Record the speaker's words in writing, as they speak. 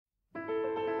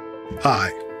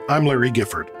Hi, I'm Larry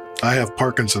Gifford. I have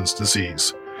Parkinson's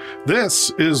disease.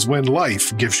 This is when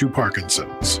life gives you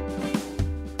Parkinson's.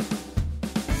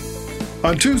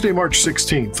 On Tuesday, March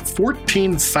 16th,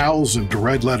 14,000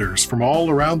 red letters from all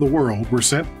around the world were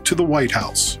sent to the White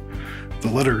House.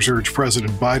 The letters urged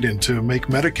President Biden to make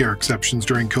Medicare exceptions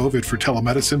during COVID for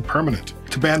telemedicine permanent,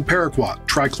 to ban paraquat,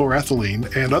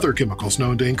 trichloroethylene, and other chemicals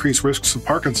known to increase risks of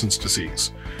Parkinson's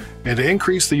disease, and to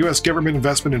increase the U.S. government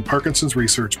investment in Parkinson's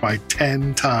research by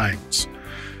 10 times.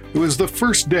 It was the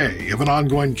first day of an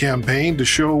ongoing campaign to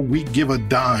show we give a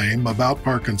dime about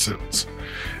Parkinson's.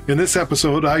 In this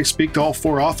episode, I speak to all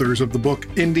four authors of the book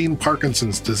Ending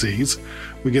Parkinson's Disease.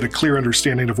 We get a clear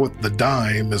understanding of what the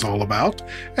dime is all about,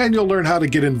 and you'll learn how to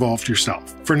get involved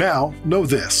yourself. For now, know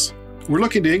this. We're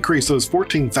looking to increase those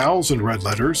 14,000 red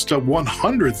letters to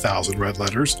 100,000 red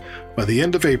letters by the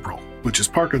end of April, which is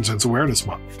Parkinson's Awareness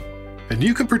Month. And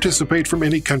you can participate from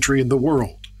any country in the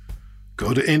world.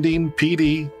 Go to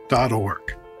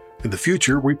endingpd.org. In the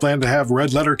future, we plan to have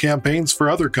red letter campaigns for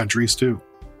other countries too.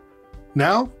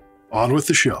 Now, on with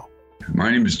the show. My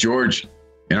name is George,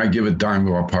 and I give a dime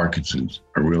about Parkinson's.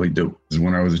 I really do.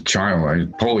 When I was a child, I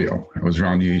had polio. I was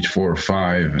around the age 4 or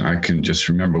 5, and I can just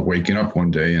remember waking up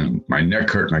one day and my neck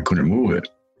hurt and I couldn't move it.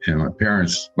 And my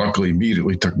parents luckily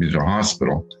immediately took me to the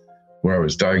hospital where I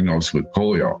was diagnosed with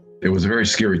polio. It was a very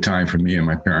scary time for me and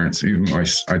my parents.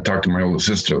 I talked to my older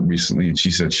sister recently, and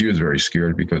she said she was very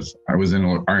scared because I was in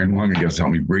an iron lung, I guess, to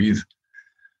help me breathe.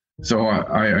 So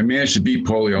I managed to beat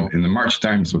polio, and the March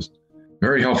Times was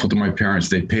very helpful to my parents.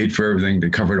 They paid for everything. They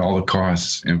covered all the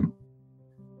costs, and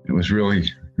it was really,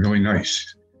 really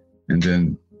nice. And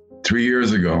then 3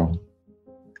 years ago,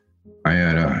 I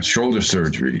had a shoulder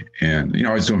surgery, and,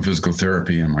 I was doing physical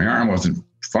therapy, and my arm wasn't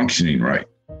functioning right.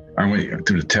 I went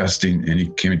through the testing, and he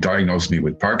came and diagnosed me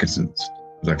with Parkinson's.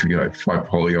 Because I figured I fought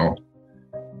polio.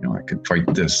 I could fight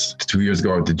this. 2 years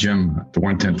ago at the gym, the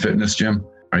 110 Fitness gym,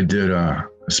 I did a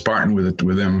Spartan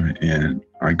with him, and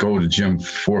I go to the gym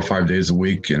 4 or 5 days a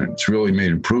week, and it's really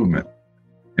made improvement.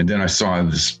 And then I saw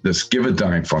this give a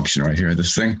dime function right here,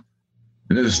 this thing.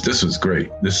 And this was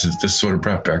great. This sort of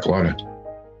brought back a lot of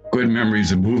good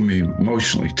memories and moved me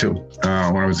emotionally too.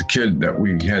 When I was a kid, that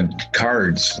we had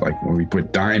cards, like where we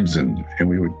put dimes in, and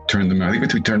we would turn them. I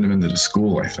think we turned them into the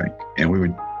school, I think, and we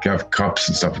would have cups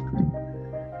and stuff.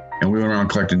 And we went around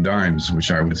collecting dimes,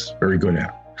 which I was very good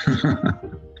at.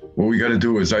 What we got to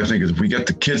do is we get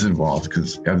the kids involved,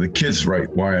 because have the kids write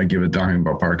why I give a dime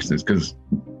about Parkinson's, because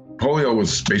polio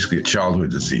was basically a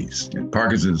childhood disease, and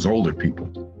Parkinson's is older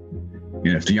people.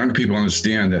 And if the young people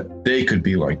understand that they could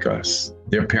be like us,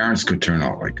 their parents could turn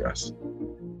out like us,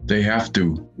 they have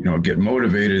to, get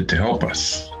motivated to help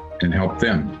us and help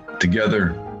them.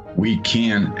 Together, we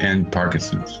can end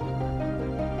Parkinson's.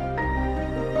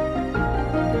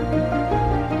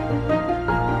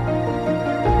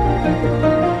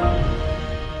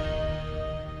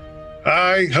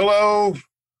 Hi, hello.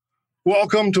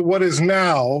 Welcome to what is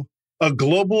now a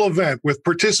global event with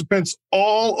participants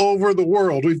all over the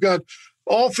world. We've got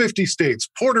all 50 states,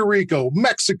 Puerto Rico,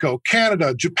 Mexico,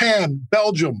 Canada, Japan,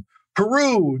 Belgium,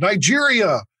 Peru,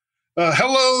 Nigeria.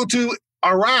 Hello to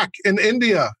Iraq and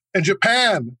India and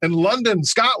Japan and London,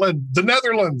 Scotland, the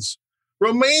Netherlands,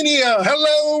 Romania.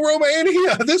 Hello,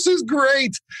 Romania. This is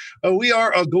great. We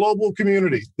are a global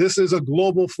community. This is a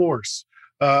global force.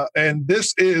 And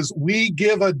this is We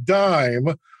Give a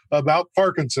Dime About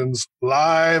Parkinson's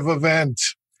live event.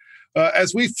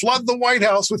 As we flood the White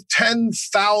House with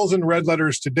 10,000 red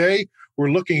letters today, we're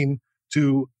looking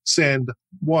to send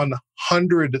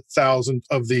 100,000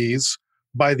 of these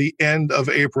by the end of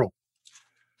April.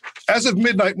 As of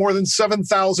midnight, more than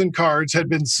 7,000 cards had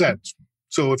been sent.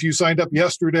 So if you signed up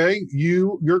yesterday,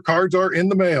 your cards are in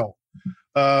the mail.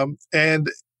 And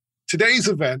today's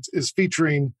event is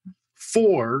featuring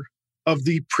 4 of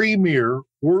the premier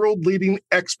world-leading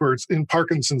experts in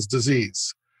Parkinson's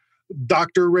disease.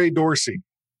 Dr. Ray Dorsey,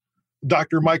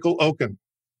 Dr. Michael Okun,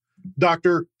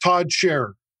 Dr. Todd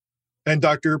Scherer, and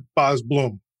Dr. Boz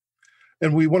Bloom.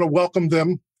 And we want to welcome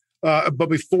them. But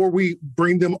before we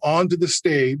bring them onto the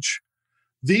stage,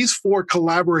 these 4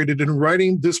 collaborated in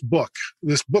writing this book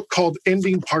called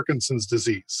Ending Parkinson's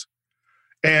Disease.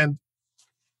 And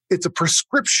it's a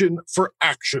prescription for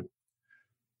action.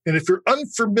 And if you're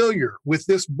unfamiliar with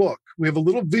this book, we have a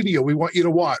little video we want you to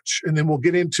watch, and then we'll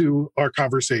get into our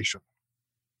conversation.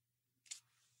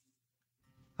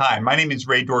 Hi, my name is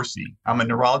Ray Dorsey. I'm a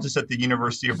neurologist at the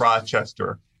University of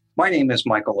Rochester. My name is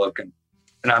Michael Okun,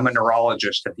 and I'm a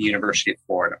neurologist at the University of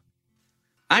Florida.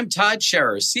 I'm Todd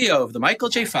Scherer, CEO of the Michael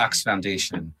J. Fox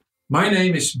Foundation. My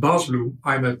name is Boz Bloom.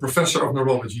 I'm a professor of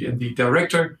neurology and the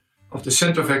director of the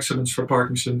Center of Excellence for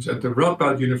Parkinson's at the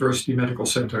Radboud University Medical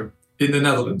Center in the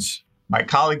Netherlands. My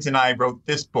colleagues and I wrote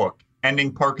this book,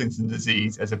 Ending Parkinson's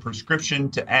Disease, as a prescription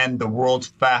to end the world's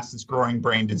fastest growing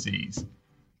brain disease.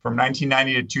 From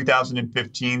 1990 to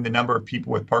 2015, the number of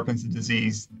people with Parkinson's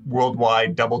disease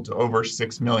worldwide doubled to over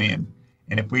 6 million.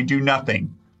 And if we do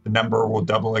nothing, the number will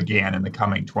double again in the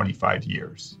coming 25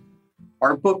 years.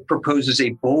 Our book proposes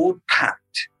a bold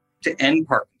pact to end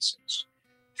Parkinson's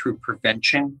through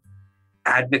prevention,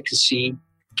 advocacy,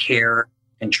 care,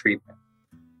 and treatment.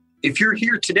 If you're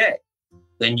here today,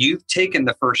 then you've taken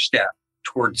the first step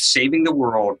towards saving the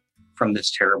world from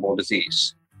this terrible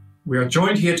disease. We are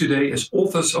joined here today as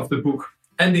authors of the book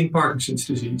Ending Parkinson's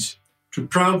Disease to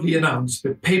proudly announce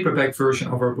the paperback version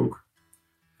of our book.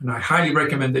 And I highly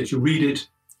recommend that you read it,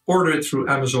 order it through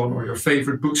Amazon or your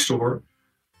favorite bookstore.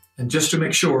 And just to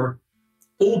make sure,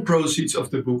 all proceeds of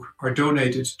the book are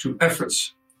donated to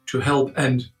efforts to help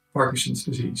end Parkinson's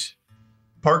disease.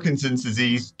 Parkinson's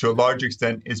disease, to a large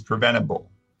extent, is preventable.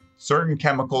 Certain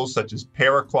chemicals such as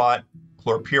paraquat,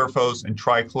 chlorpyrifos, and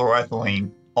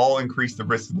trichloroethylene all increase the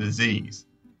risk of the disease.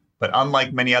 But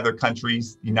unlike many other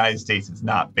countries, the United States has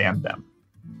not banned them.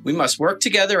 We must work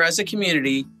together as a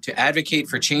community to advocate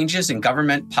for changes in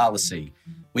government policy.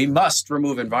 We must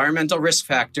remove environmental risk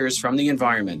factors from the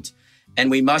environment.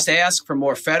 And we must ask for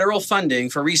more federal funding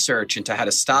for research into how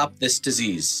to stop this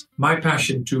disease. My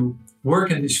passion to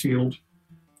work in this field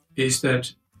is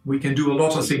that we can do a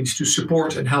lot of things to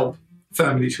support and help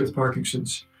families with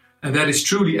Parkinson's. And that is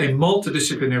truly a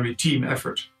multidisciplinary team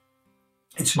effort.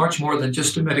 It's much more than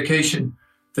just a medication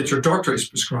that your doctor is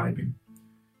prescribing.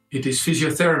 It is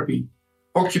physiotherapy,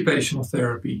 occupational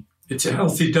therapy, it's a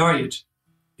healthy diet,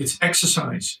 it's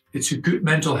exercise, it's a good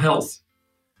mental health,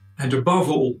 and above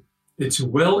all, it's a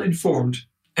well-informed,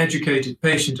 educated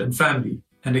patient and family.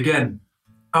 And again,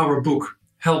 our book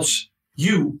helps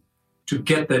you to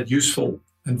get that useful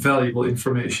and valuable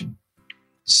information.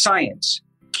 Science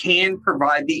can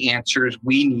provide the answers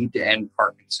we need to end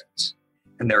Parkinson's,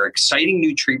 and there are exciting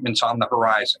new treatments on the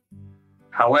horizon.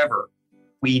 However,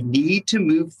 we need to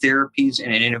move therapies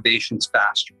and innovations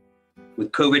faster.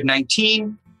 With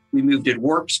COVID-19, we moved at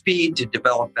warp speed to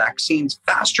develop vaccines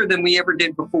faster than we ever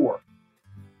did before.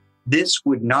 This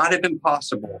would not have been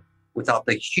possible without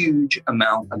the huge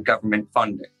amount of government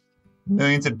funding.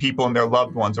 Millions of people and their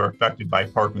loved ones are affected by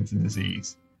Parkinson's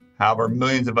disease. However,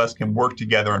 millions of us can work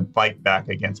together and fight back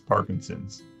against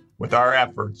Parkinson's. With our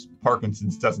efforts,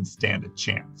 Parkinson's doesn't stand a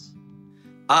chance.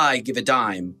 I give a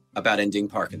dime about ending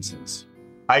Parkinson's.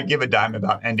 I give a dime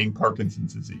about ending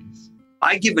Parkinson's disease.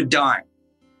 I give a dime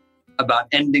about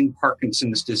ending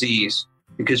Parkinson's disease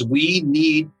because we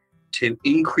need to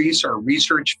increase our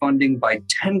research funding by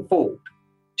tenfold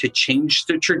to change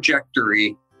the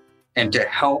trajectory and to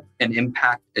help and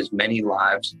impact as many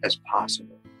lives as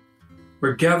possible.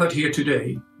 We're gathered here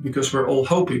today because we're all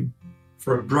hoping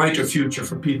for a brighter future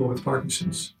for people with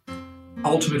Parkinson's.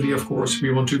 Ultimately, of course,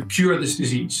 we want to cure this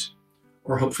disease,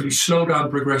 or hopefully slow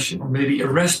down progression, or maybe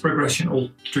arrest progression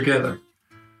altogether.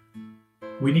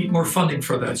 We need more funding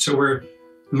for that. So we're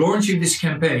launching this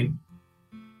campaign,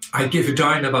 I Give a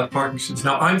Dime About Parkinson's.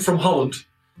 Now, I'm from Holland.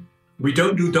 We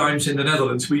don't do dimes in the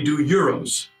Netherlands, we do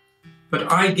euros.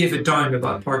 But I give a dime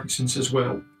about Parkinson's as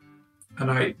well.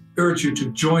 And I urge you to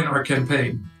join our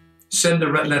campaign. Send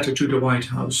a red letter to the White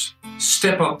House.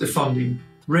 Step up the funding,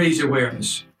 raise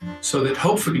awareness, so that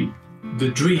hopefully the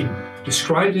dream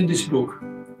described in this book,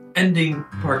 ending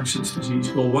Parkinson's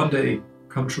disease, will one day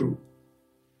come true.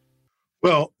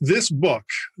 Well, this book,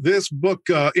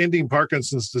 Ending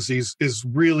Parkinson's Disease, is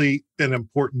really an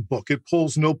important book. It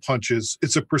pulls no punches.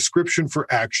 It's a prescription for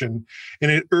action,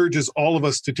 and it urges all of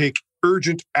us to take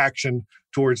urgent action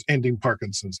towards ending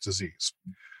Parkinson's disease.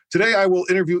 Today, I will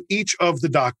interview each of the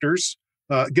doctors,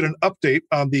 get an update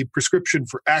on the prescription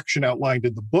for action outlined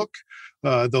in the book.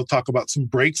 They'll talk about some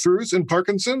breakthroughs in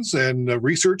Parkinson's and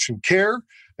research and care,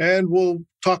 and we'll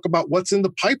talk about what's in the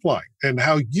pipeline and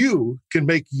how you can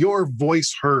make your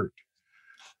voice heard.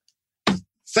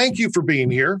 Thank you for being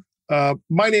here.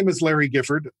 My name is Larry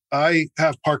Gifford. I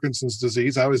have Parkinson's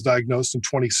disease. I was diagnosed in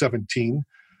 2017.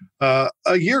 A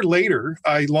year later,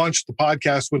 I launched the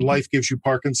podcast When Life Gives You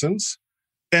Parkinson's.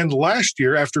 And last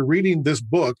year, after reading this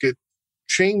book, it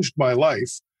changed my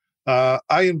life.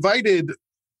 I invited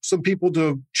some people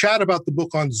to chat about the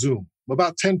book on Zoom,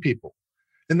 about 10 people.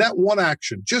 And that one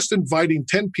action, just inviting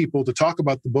 10 people to talk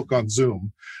about the book on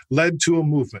Zoom, led to a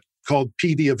movement called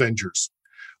PD Avengers.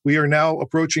 We are now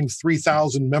approaching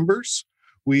 3,000 members.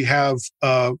 We have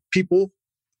people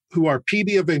who are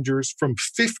PD Avengers from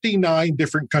 59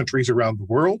 different countries around the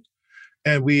world.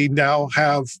 And we now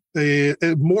have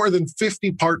more than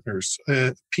 50 partners,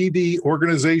 PD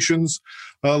organizations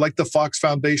like the Fox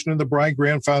Foundation and the Brian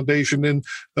Grant Foundation and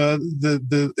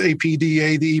the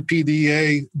APDA, the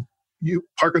EPDA,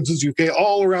 Parkinson's UK,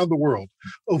 all around the world.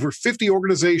 Over 50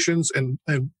 organizations and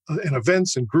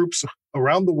events and groups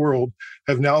around the world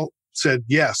have now said,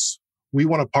 yes, we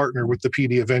want to partner with the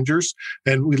PD Avengers.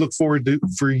 And we look forward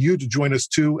for you to join us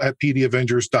too at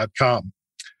pdavengers.com.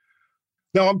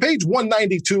 Now, on page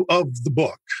 192 of the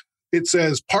book, it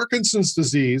says Parkinson's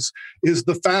disease is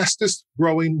the fastest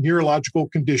growing neurological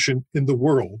condition in the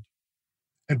world,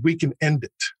 and we can end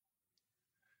it.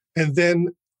 And then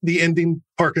the Ending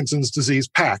Parkinson's Disease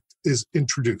Pact is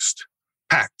introduced.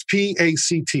 PACT,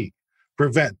 P-A-C-T,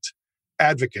 prevent,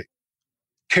 advocate,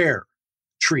 care,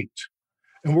 treat.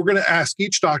 And we're going to ask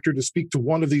each doctor to speak to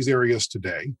one of these areas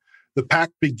today. The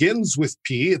PACT begins with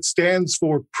P. It stands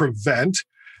for prevent.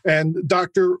 And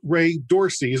Dr. Ray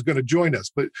Dorsey is going to join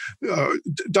us. But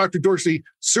Dr. Dorsey,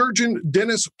 Surgeon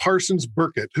Dennis Parsons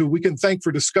Burkett, who we can thank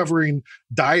for discovering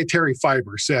dietary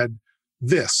fiber, said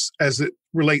this as it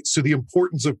relates to the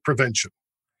importance of prevention.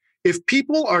 If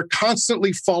people are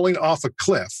constantly falling off a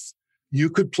cliff, you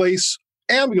could place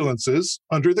ambulances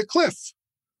under the cliff.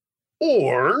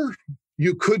 Or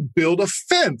you could build a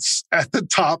fence at the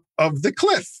top of the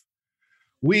cliff.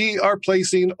 We are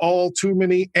placing all too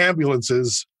many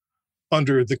ambulances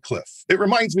under the cliff. It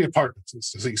reminds me of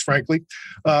Parkinson's disease, frankly.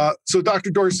 So, Dr.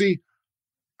 Dorsey,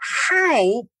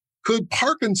 how could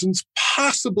Parkinson's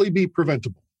possibly be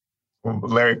preventable? Well,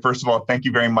 Larry, first of all, thank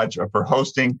you very much for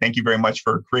hosting. Thank you very much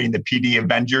for creating the PD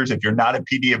Avengers. If you're not a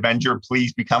PD Avenger,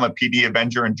 please become a PD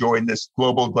Avenger and join this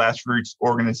global grassroots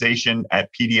organization at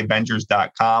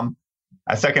pdavengers.com.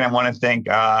 Second, I want to thank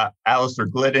Alistair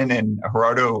Glidden and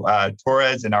Gerardo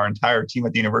Torres and our entire team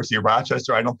at the University of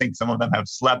Rochester. I don't think some of them have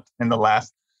slept in the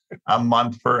last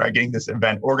month for getting this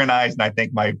event organized. And I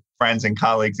thank my friends and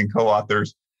colleagues and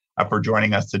co-authors for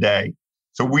joining us today.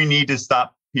 So we need to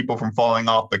stop people from falling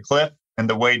off the cliff. And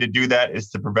the way to do that is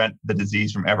to prevent the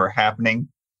disease from ever happening.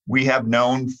 We have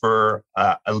known for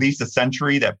at least a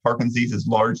century that Parkinson's is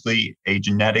largely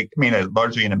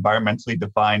largely an environmentally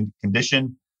defined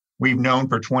condition. We've known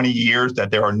for 20 years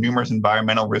that there are numerous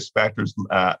environmental risk factors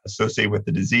associated with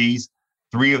the disease.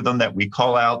 3 of them that we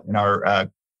call out in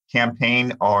our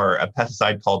campaign are a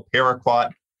pesticide called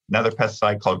paraquat, another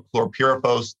pesticide called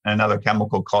chlorpyrifos, and another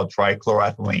chemical called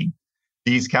trichloroethylene.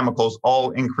 These chemicals all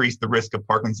increase the risk of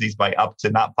Parkinson's by up to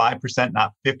not 5%,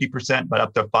 not 50%, but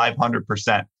up to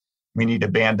 500%. We need to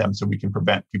ban them so we can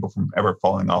prevent people from ever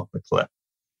falling off the cliff.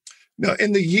 Now,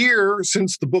 in the year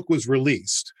since the book was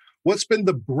released, what's been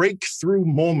the breakthrough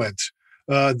moment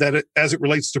as it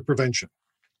relates to prevention?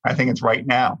 I think it's right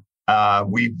now.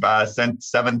 We've sent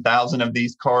 7,000 of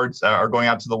these cards are going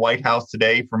out to the White House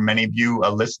today for many of you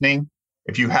listening.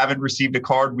 If you haven't received a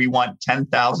card, we want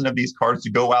 10,000 of these cards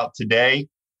to go out today.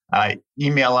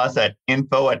 Email us at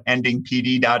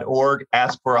info@endingpd.org.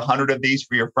 Ask for 100 of these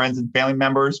for your friends and family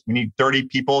members. We need 30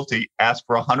 people to ask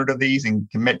for 100 of these and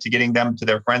commit to getting them to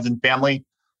their friends and family.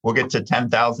 We'll get to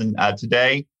 10,000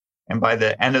 today. And by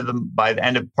the end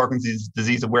of Parkinson's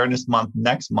Disease Awareness Month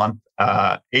next month,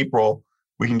 April,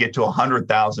 we can get to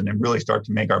 100,000 and really start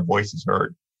to make our voices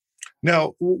heard.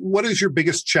 Now, what is your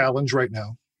biggest challenge right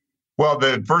now? Well,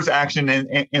 the first action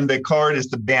in the card is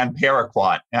to ban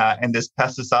paraquat. And this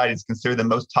pesticide is considered the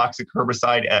most toxic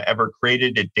herbicide ever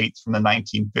created. It dates from the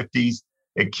 1950s.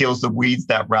 It kills the weeds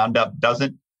that Roundup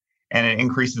doesn't, and it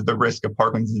increases the risk of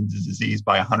Parkinson's disease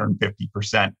by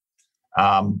 150%.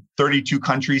 32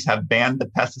 countries have banned the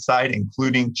pesticide,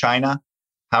 including China.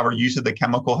 However, use of the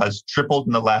chemical has tripled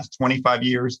in the last 25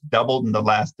 years, doubled in the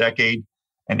last decade,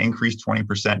 and increased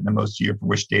 20% in the most year for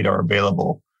which data are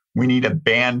available. We need to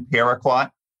ban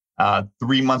paraquat.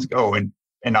 3 months ago, in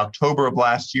October of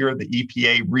last year, the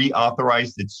EPA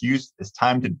reauthorized its use. It's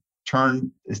time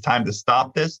to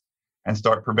stop this and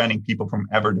start preventing people from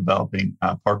ever developing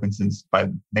Parkinson's by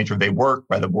the nature of their work,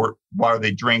 by the water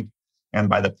they drink, and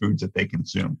by the foods that they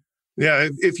consume. Yeah,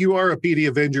 if you are a PD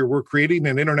Avenger, we're creating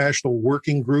an international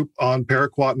working group on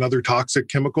paraquat and other toxic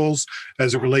chemicals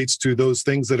as it relates to those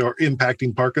things that are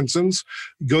impacting Parkinson's.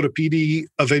 Go to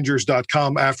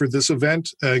pdavengers.com after this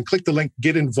event and click the link,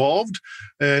 get involved.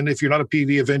 And if you're not a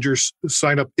PD Avenger,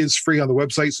 sign up is free on the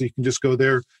website. So you can just go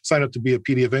there, sign up to be a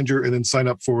PD Avenger, and then sign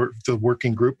up for the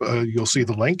working group. You'll see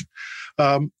the link.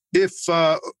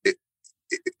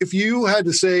 If you had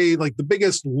to say like the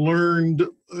biggest learning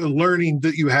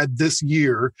that you had this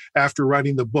year after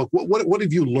writing the book, what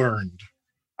have you learned?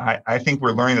 I think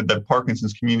we're learning that the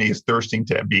Parkinson's community is thirsting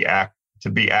to be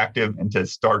active and to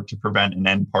start to prevent and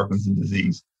end Parkinson's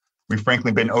disease. We've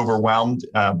frankly been overwhelmed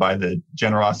by the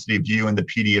generosity of you and the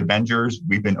PD Avengers.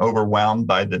 We've been overwhelmed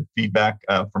by the feedback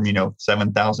from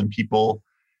 7,000 people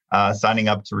signing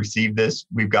up to receive this.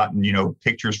 We've gotten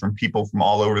pictures from people from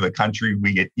all over the country.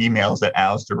 We get emails that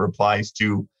Alistair replies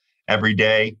to every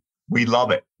day. We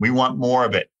love it. We want more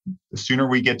of it. The sooner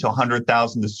we get to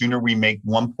 100,000, the sooner we make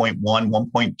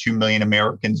 1.2 million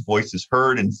Americans' voices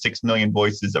heard and 6 million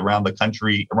voices around the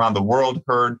country, around the world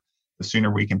heard, the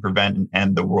sooner we can prevent and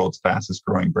end the world's fastest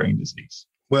growing brain disease.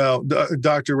 Well,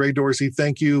 Dr. Ray Dorsey,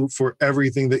 thank you for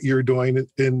everything that you're doing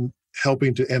in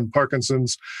helping to end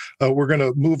Parkinson's. We're going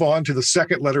to move on to the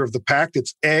second letter of the pact.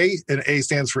 It's A, and A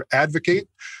stands for advocate.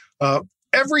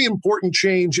 Every important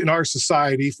change in our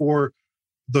society for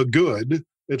the good,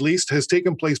 at least, has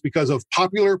taken place because of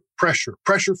popular pressure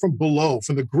from below,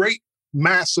 from the great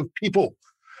mass of people.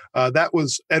 That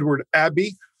was Edward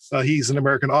Abbey. He's an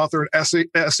American author and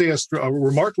essayist,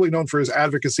 remarkably known for his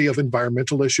advocacy of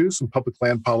environmental issues and public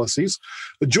land policies.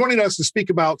 Joining us to speak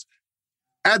about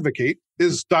advocate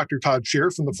is Dr. Todd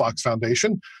Shearer from the Fox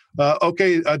Foundation.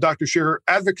 Dr. Shearer,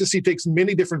 advocacy takes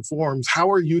many different forms.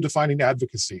 How are you defining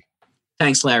advocacy?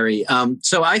 Thanks, Larry.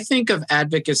 So I think of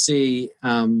advocacy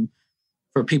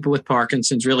for people with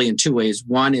Parkinson's really in two ways.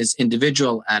 One is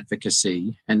individual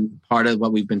advocacy. And part of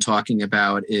what we've been talking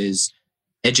about is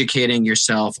educating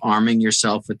yourself, arming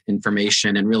yourself with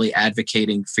information, and really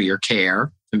advocating for your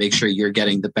care to make sure you're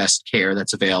getting the best care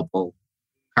that's available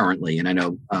currently. And I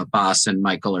know Bas and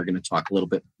Michael are going to talk a little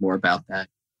bit more about that.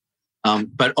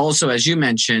 But also, as you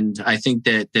mentioned, I think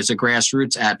that there's a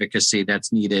grassroots advocacy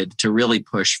that's needed to really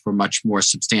push for much more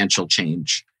substantial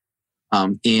change.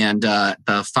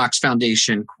 The Fox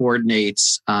Foundation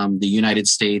coordinates the United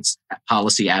States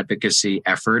policy advocacy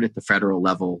effort at the federal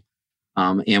level.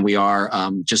 And we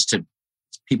are, just to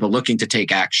people looking to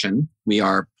take action, we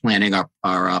are planning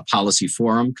our policy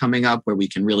forum coming up where we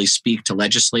can really speak to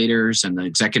legislators and the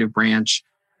executive branch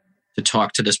to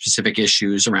talk to the specific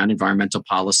issues around environmental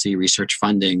policy, research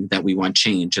funding that we want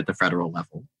change at the federal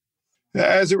level.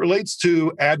 As it relates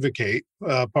to advocate,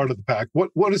 part of the pact,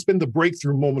 what has been the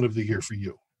breakthrough moment of the year for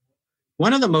you?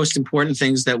 One of the most important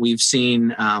things that we've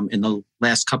seen in the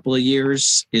last couple of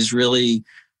years is really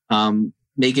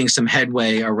making some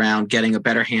headway around getting a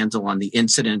better handle on the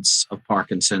incidence of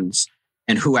Parkinson's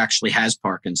and who actually has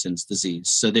Parkinson's disease.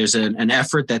 So there's an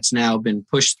effort that's now been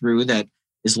pushed through that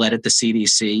is led at the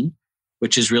CDC,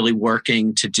 which is really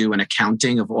working to do an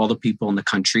accounting of all the people in the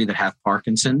country that have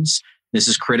Parkinson's. This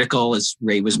is critical, as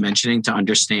Ray was mentioning, to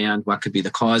understand what could be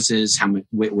the causes,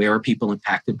 where are people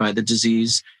impacted by the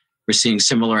disease. We're seeing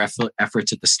similar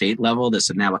efforts at the state level.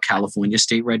 There's now a California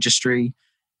state registry.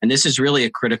 And this is really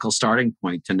a critical starting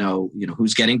point to know,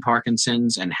 who's getting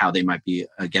Parkinson's and how they might be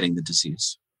getting the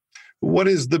disease. What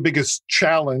is the biggest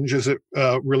challenge as it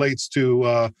relates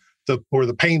to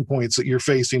the pain points that you're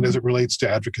facing as it relates to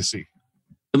advocacy?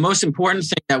 The most important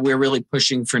thing that we're really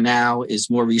pushing for now is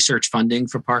more research funding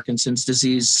for Parkinson's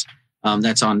disease.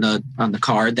 That's on the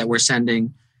card that we're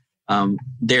sending.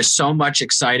 There's so much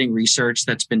exciting research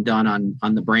that's been done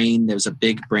on the brain. There's a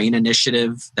big brain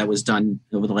initiative that was done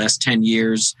over the last 10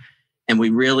 years. And we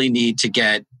really need to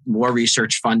get more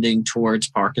research funding towards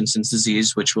Parkinson's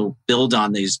disease, which will build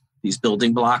on these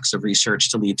building blocks of research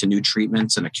to lead to new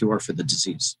treatments and a cure for the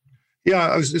disease. Yeah,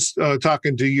 I was just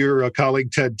talking to your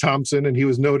colleague, Ted Thompson, and he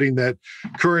was noting that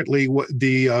currently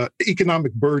the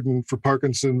economic burden for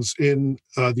Parkinson's in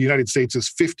the United States is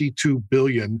 $52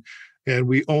 billion, and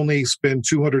we only spend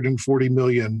 $240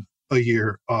 million a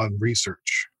year on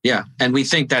research. Yeah, and we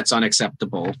think that's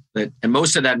unacceptable. And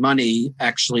most of that money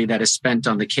actually that is spent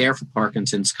on the care for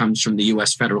Parkinson's comes from the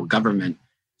U.S. federal government.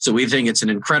 So we think it's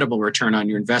an incredible return on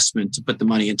your investment to put the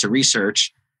money into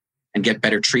research and get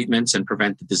better treatments and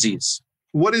prevent the disease.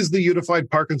 What is the Unified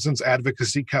Parkinson's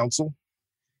Advocacy Council?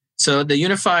 So the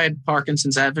Unified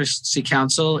Parkinson's Advocacy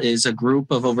Council is a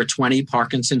group of over 20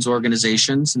 Parkinson's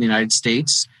organizations in the United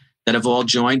States that have all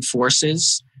joined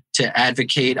forces to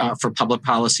advocate for public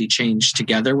policy change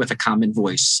together with a common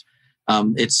voice.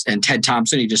 And Ted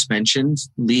Thompson, you just mentioned,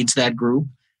 leads that group.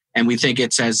 And we think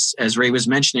it's, as Ray was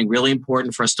mentioning, really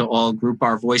important for us to all group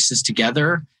our voices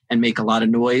together and make a lot of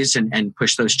noise and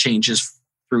push those changes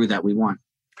through that we want.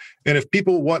 And if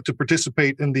people want to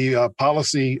participate in the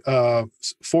policy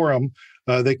forum,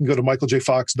 they can go to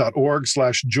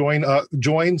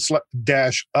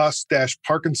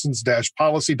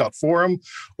michaeljfox.org/join-us-parkinsons-policy.forum,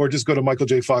 or just go to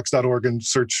michaeljfox.org and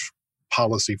search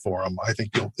policy forum. I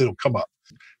think it'll come up.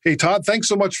 Hey, Todd, thanks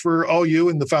so much for all you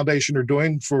and the foundation are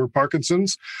doing for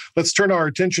Parkinson's. Let's turn our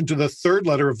attention to the third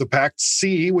letter of the pact,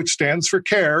 C, which stands for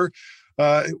care.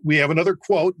 We have another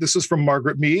quote. This is from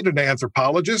Margaret Mead, an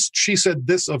anthropologist. She said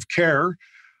this of care: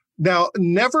 "Now,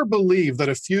 never believe that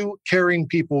a few caring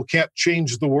people can't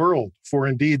change the world, for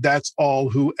indeed that's all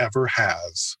who ever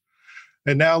has."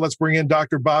 And now let's bring in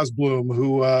Dr. Boz Bloom,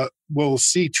 who will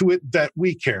see to it that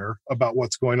we care about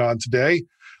what's going on today.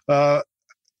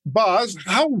 Boz,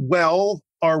 how well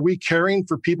are we caring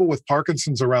for people with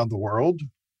Parkinson's around the world?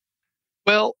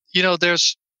 Well,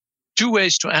 there's two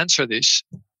ways to answer this.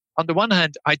 On the one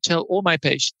hand, I tell all my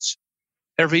patients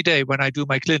every day when I do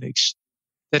my clinics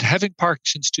that having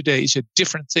Parkinson's today is a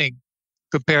different thing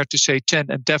compared to, say, 10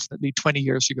 and definitely 20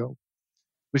 years ago.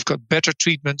 We've got better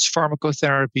treatments,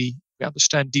 pharmacotherapy. We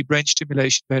understand deep brain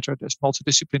stimulation better. There's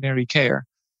multidisciplinary care.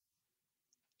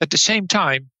 At the same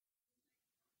time,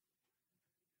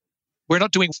 we're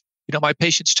not doing, my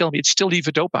patients tell me it's still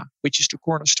levodopa, which is the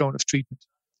cornerstone of treatment.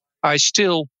 I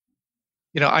still,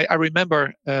 I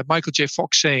remember Michael J.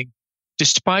 Fox saying,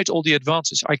 despite all the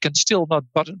advances, I can still not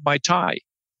button my tie,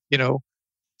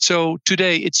 So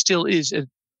today it still is a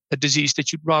disease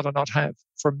that you'd rather not have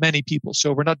for many people.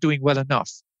 So we're not doing well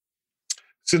enough.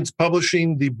 Since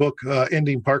publishing the book,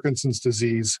 Ending Parkinson's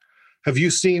Disease, have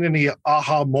you seen any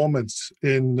aha moments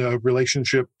in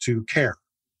relationship to care?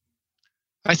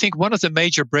 I think one of the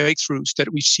major breakthroughs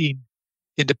that we've seen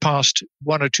in the past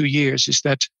 1 or 2 years is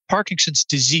that Parkinson's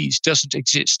disease doesn't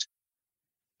exist.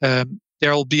 There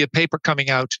will be a paper coming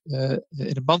out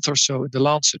in a month or so in The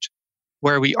Lancet,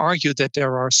 where we argue that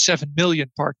there are 7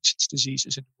 million Parkinson's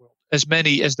diseases in the world, as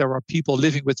many as there are people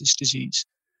living with this disease.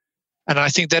 And I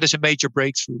think that is a major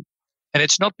breakthrough. And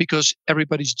it's not because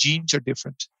everybody's genes are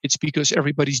different. It's because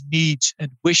everybody's needs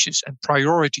and wishes and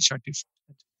priorities are different.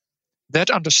 That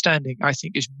understanding, I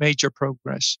think, is major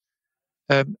progress.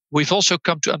 We've also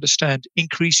come to understand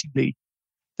increasingly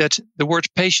that the word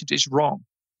patient is wrong.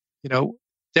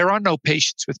 There are no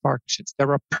patients with Parkinson's.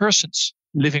 There are persons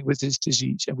living with this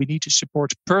disease, and we need to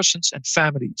support persons and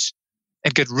families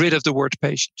and get rid of the word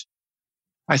patient.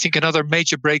 I think another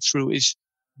major breakthrough is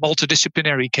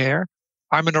multidisciplinary care.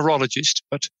 I'm a neurologist,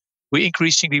 but we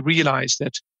increasingly realize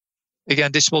that,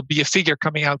 again, this will be a figure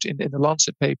coming out in the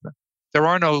Lancet paper. There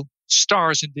are no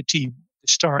stars in the team.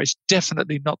 The star is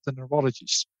definitely not the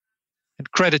neurologist.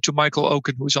 And credit to Michael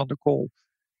Oken, who is on the call.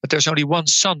 But there's only one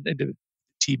son in the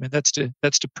team, and that's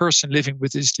the person living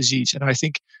with this disease. And I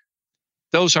think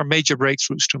those are major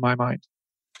breakthroughs to my mind.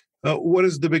 What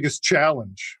is the biggest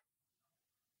challenge?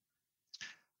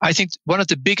 I think one of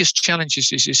the biggest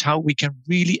challenges is how we can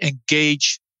really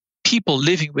engage people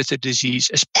living with the disease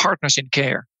as partners in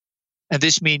care. And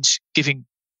this means giving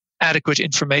adequate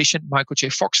information. Michael J.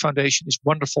 Fox Foundation is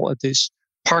wonderful at this.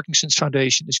 Parkinson's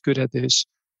Foundation is good at this.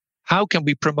 How can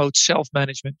we promote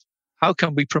self-management? How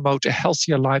can we promote a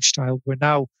healthier lifestyle? We're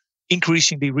now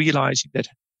increasingly realizing that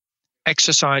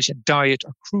exercise and diet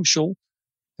are crucial.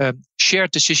 Shared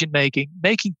decision-making,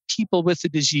 making people with the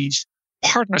disease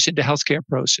partners in the healthcare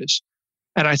process.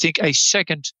 And I think a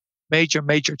second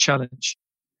major challenge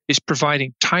is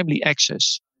providing timely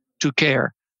access to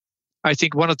care. I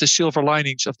think one of the silver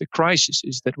linings of the crisis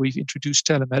is that we've introduced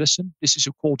telemedicine. This is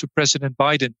a call to President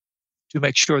Biden to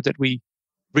make sure that we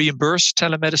reimburse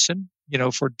telemedicine,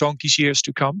 for donkey's years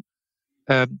to come.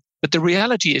 But the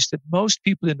reality is that most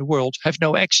people in the world have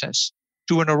no access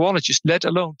to a neurologist, let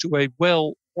alone to a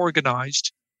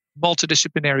well-organized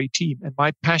multidisciplinary team. And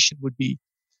my passion would be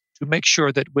to make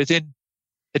sure that within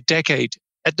a decade,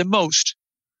 at the most,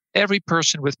 every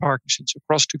person with Parkinson's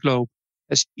across the globe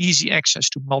has easy access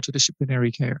to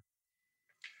multidisciplinary care.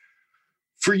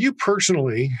 For you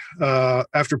personally,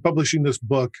 after publishing this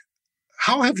book,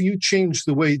 how have you changed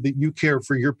the way that you care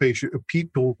for your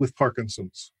people with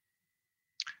Parkinson's?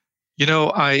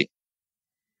 What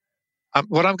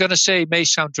I'm going to say may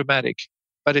sound dramatic,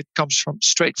 but it comes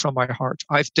straight from my heart.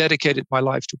 I've dedicated my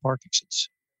life to Parkinson's.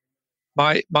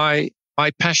 My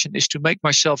passion is to make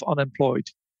myself unemployed,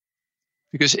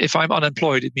 because if I'm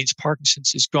unemployed, it means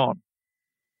Parkinson's is gone.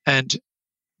 And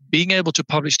being able to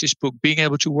publish this book, being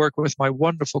able to work with my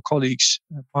wonderful colleagues,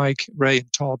 Mike, Ray,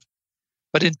 and Todd,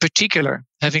 but in particular,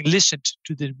 having listened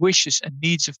to the wishes and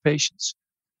needs of patients,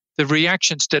 the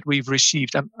reactions that we've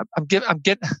received, I'm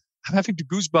having the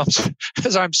goosebumps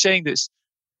as I'm saying this,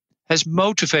 has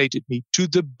motivated me to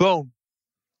the bone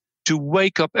to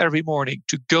wake up every morning,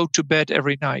 to go to bed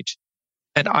every night.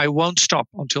 And I won't stop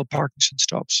until Parkinson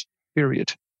stops,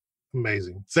 period.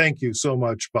 Amazing. Thank you so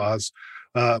much, Boz.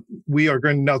 We are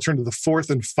going to now turn to the fourth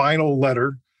and final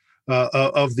letter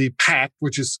of the pact,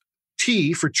 which is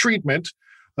T for treatment.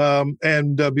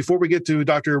 And before we get to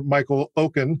Dr. Michael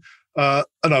Oken,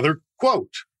 another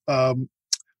quote.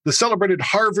 The celebrated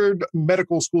Harvard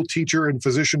Medical School teacher and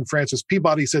physician Francis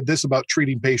Peabody said this about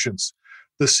treating patients: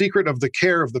 the secret of the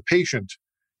care of the patient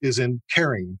is in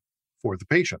caring for the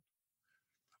patient.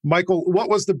 Michael, what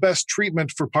was the best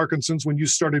treatment for Parkinson's when you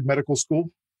started medical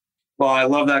school? Well, I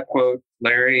love that quote,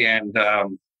 Larry, and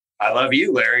I love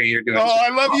you, Larry. You're doing I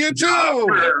love you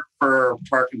too for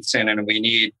Parkinson, and we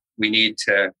need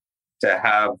to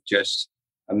have just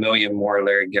a million more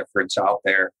Larry Giffords out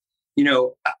there. You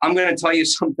know, I'm going to tell you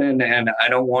something, and I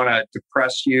don't want to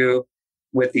depress you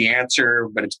with the answer,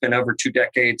 but it's been over 2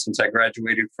 decades since I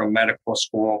graduated from medical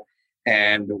school.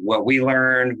 And what we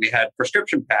learned, we had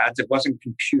prescription pads. It wasn't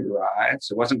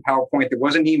computerized. It wasn't PowerPoint. It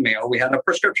wasn't email. We had a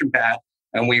prescription pad,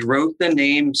 and we wrote the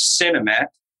name Sinemet,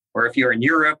 or if you're in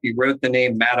Europe, you wrote the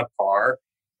name Matapar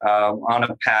on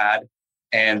a pad.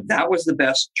 And that was the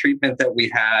best treatment that we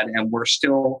had. And we're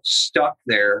still stuck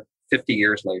there 50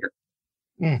 years later.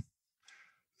 Mm.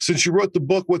 Since you wrote the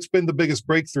book, what's been the biggest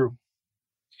breakthrough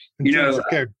in terms of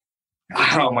care?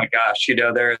 Oh my gosh,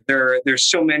 there's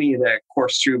so many that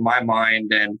course through my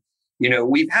mind. And,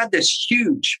 we've had this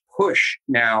huge push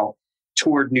now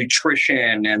toward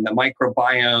nutrition and the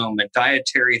microbiome and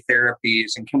dietary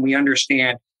therapies. And can we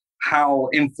understand how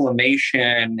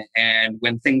inflammation and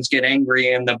when things get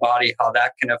angry in the body, how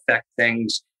that can affect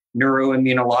things,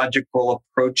 neuroimmunological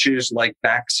approaches like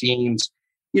vaccines.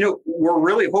 We're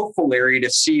really hopeful, Larry, to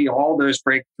see all those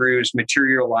breakthroughs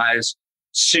materialize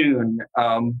soon.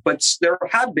 But there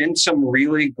have been some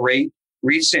really great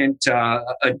recent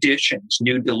additions.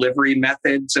 New delivery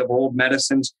methods of old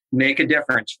medicines make a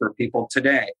difference for people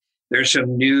today. There's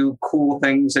some new cool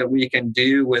things that we can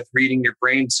do with reading your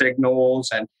brain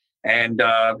signals and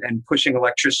pushing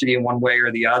electricity in one way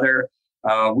or the other.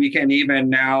 We can even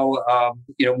now,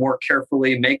 more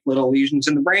carefully make little lesions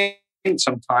in the brain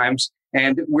sometimes.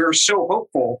 And we're so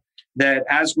hopeful that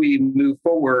as we move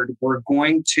forward, we're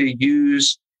going to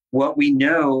use what we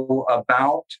know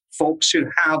about folks who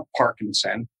have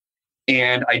Parkinson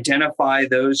and identify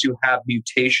those who have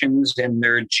mutations in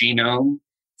their genome,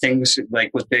 things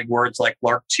like with big words like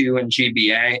LRRK2 and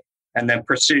GBA, and then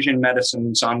precision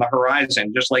medicines on the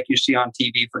horizon, just like you see on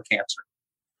TV for cancer.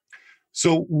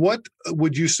 So what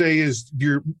would you say is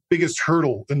your biggest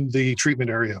hurdle in the treatment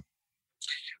area?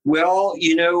 Well,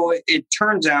 it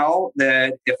turns out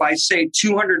that if I say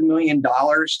 $200 million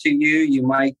to you, you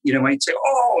might say,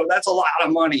 oh, that's a lot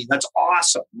of money. That's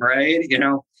awesome, right?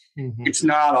 It's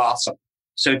not awesome.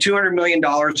 So $200 million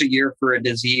a year for a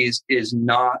disease is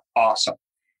not awesome.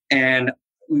 And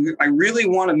I really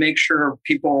want to make sure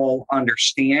people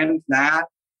understand that,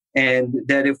 and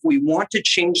that if we want to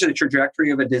change the trajectory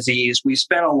of a disease, we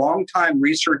spent a long time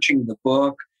researching the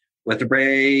book with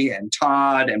Ray and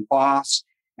Todd and Boss.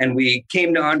 And we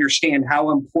came to understand how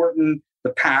important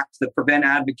the pact, the prevent,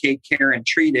 advocate, care, and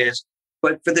treat is.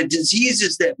 But for the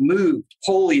diseases that moved,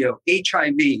 polio,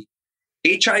 HIV,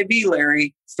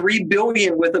 Larry, 3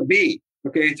 billion with a B,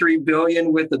 okay, 3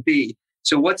 billion with a B.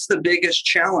 So what's the biggest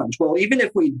challenge? Well, even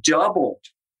if we doubled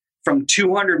from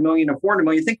 200 million to 400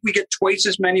 million, you think we get twice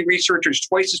as many researchers,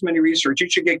 You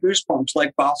should get goosebumps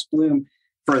like Boss Bloom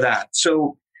for that.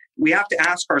 So we have to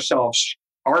ask ourselves,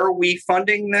 are we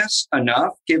funding this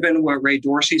enough, given what Ray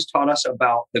Dorsey's taught us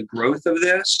about the growth of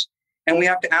this? And we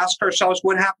have to ask ourselves,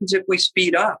 what happens if we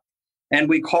speed up? And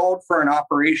we called for an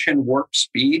Operation Warp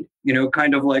Speed,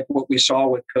 kind of like what we saw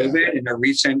with COVID in a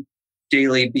recent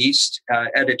Daily Beast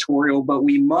editorial. But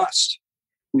we must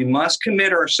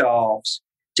commit ourselves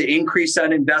to increase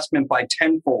that investment by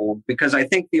tenfold, because I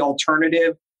think the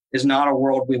alternative is not a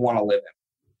world we want to live in.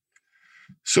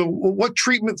 So what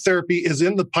treatment therapy is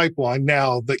in the pipeline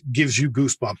now that gives you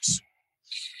goosebumps?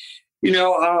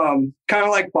 Kind of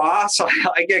like Boss,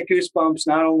 I get goosebumps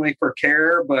not only for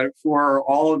care, but for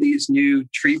all of these new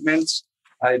treatments.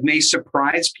 It may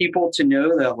surprise people to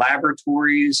know that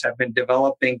laboratories have been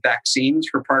developing vaccines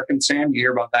for Parkinson. You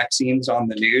hear about vaccines on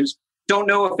the news. Don't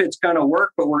know if it's going to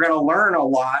work, but we're going to learn a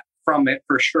lot from it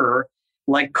for sure.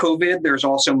 Like COVID, there's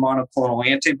also monoclonal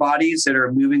antibodies that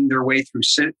are moving their way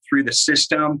through the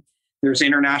system. There's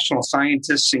international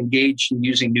scientists engaged in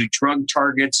using new drug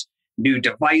targets, new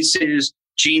devices,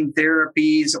 gene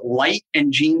therapies, light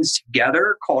and genes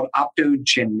together called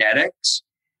optogenetics,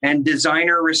 and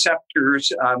designer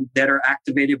receptors that are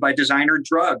activated by designer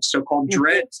drugs, so-called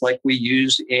DREADs, like we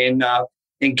use in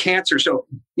cancer. So,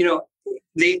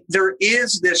 there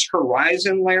is this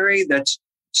horizon, Larry, that's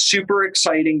super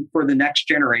exciting for the next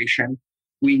generation.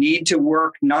 We need to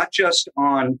work not just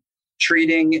on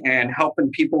treating and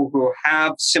helping people who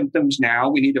have symptoms now.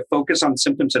 We need to focus on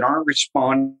symptoms that aren't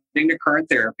responding to current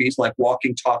therapies like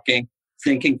walking, talking,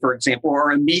 thinking, for example,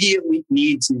 are immediate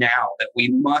needs now that we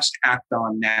must act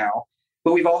on now.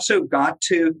 But we've also got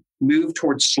to move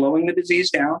towards slowing the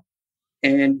disease down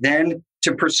and then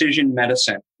to precision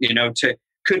medicine.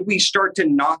 Could we start to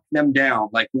knock them down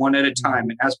like one at a time?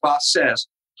 And as Bas says,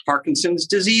 Parkinson's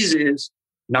disease is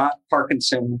not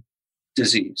Parkinson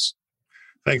disease.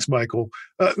 Thanks, Michael.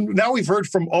 Now we've heard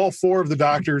from all four of the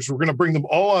doctors. We're going to bring them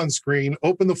all on screen,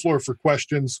 open the floor for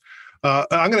questions. I'm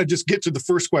going to just get to the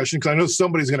first question because I know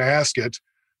somebody's going to ask it.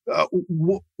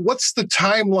 What's the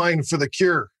timeline for the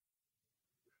cure?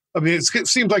 I mean, it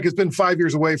seems like it's been 5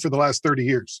 years away for the last 30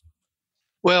 years.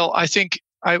 Well, I think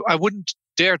I wouldn't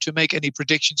dare to make any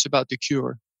predictions about the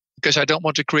cure because I don't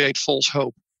want to create false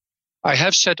hope. I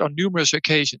have said on numerous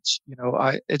occasions,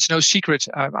 it's no secret.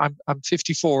 I'm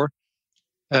 54.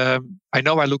 I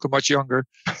know I look much younger,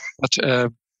 but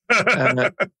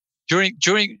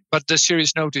but the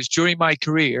serious note is during my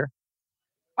career,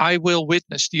 I will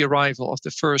witness the arrival of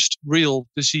the first real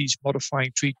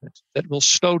disease-modifying treatment that will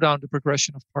slow down the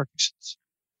progression of Parkinson's.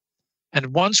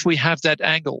 And once we have that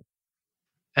angle,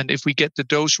 and if we get the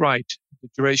dose right, the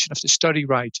duration of the study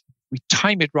right, we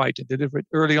time it right and deliver it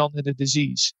early on in the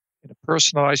disease in a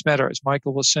personalized manner, as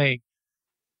Michael was saying,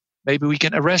 maybe we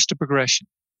can arrest the progression.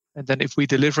 And then if we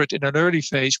deliver it in an early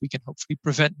phase, we can hopefully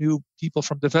prevent new people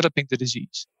from developing the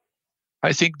disease.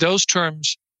 I think those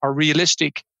terms are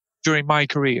realistic during my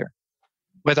career.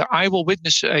 Whether I will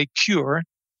witness a cure,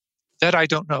 that I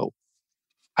don't know.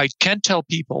 I can tell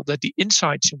people that the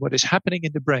insights in what is happening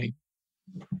in the brain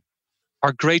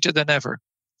are greater than ever.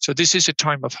 So this is a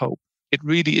time of hope. It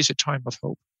really is a time of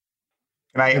hope.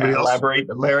 Can I elaborate,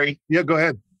 Larry? Yeah, go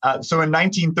ahead. So in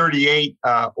 1938,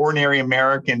 ordinary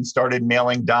Americans started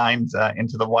mailing dimes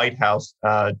into the White House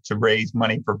to raise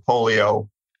money for polio.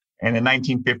 And in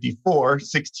 1954,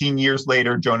 16 years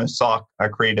later, Jonas Salk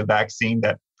created a vaccine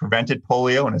that prevented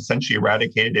polio and essentially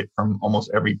eradicated it from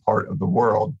almost every part of the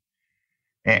world.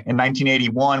 In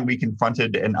 1981, we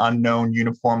confronted an unknown,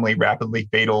 uniformly rapidly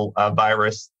fatal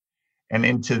virus. And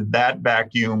into that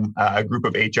vacuum, a group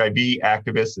of HIV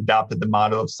activists adopted the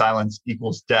motto of silence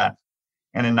equals death.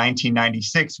 And in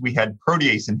 1996, we had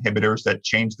protease inhibitors that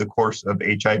changed the course of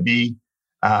HIV,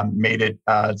 made it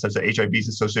such that HIV is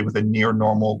associated with a near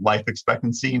normal life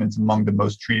expectancy, and it's among the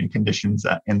most treated conditions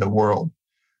in the world.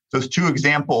 Those two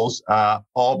examples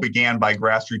all began by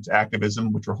grassroots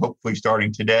activism, which we're hopefully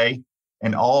starting today,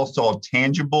 and all saw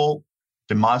tangible,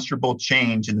 demonstrable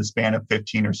change in the span of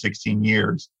 15 or 16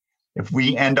 years. If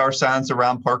we end our silence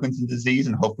around Parkinson's disease,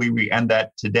 and hopefully we end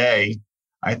that today,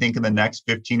 I think in the next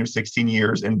 15 or 16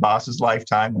 years in Bas's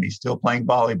lifetime, when he's still playing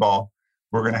volleyball,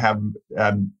 we're going to have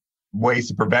ways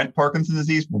to prevent Parkinson's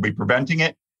disease. We'll be preventing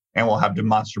it, and we'll have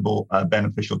demonstrable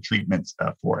beneficial treatments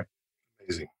for it.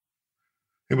 Amazing.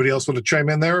 Anybody else want to chime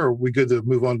in there, or are we good to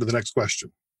move on to the next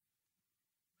question?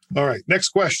 All right, next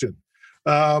question.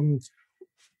 What's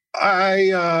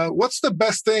the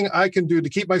best thing I can do to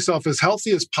keep myself as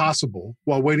healthy as possible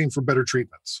while waiting for better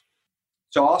treatments?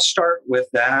 So I'll start with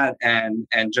that and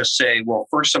just say, well,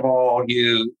 first of all,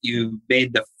 you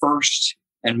made the first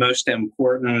and most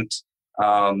important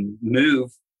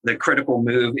move, the critical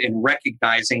move in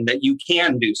recognizing that you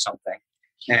can do something.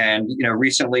 And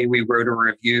recently we wrote a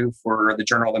review for the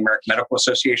Journal of the American Medical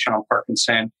Association on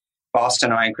Parkinson. Bas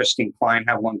and I and Christine Klein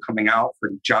have one coming out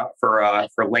for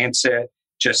Lancet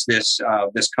just this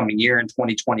coming year in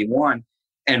 2021.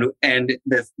 And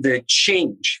the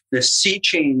change, the sea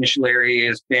change, Larry,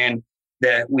 has been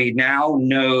that we now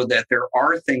know that there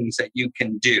are things that you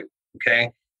can do.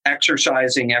 Okay,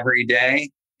 exercising every day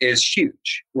is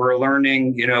huge. We're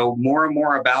learning, more and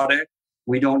more about it.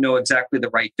 We don't know exactly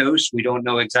the right dose. We don't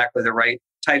know exactly the right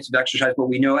types of exercise, but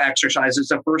we know exercise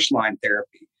is a first-line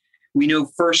therapy. We know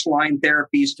first-line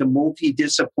therapies to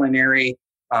multidisciplinary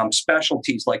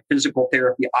specialties like physical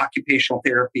therapy, occupational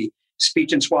therapy,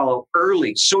 speech and swallow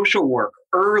early, social work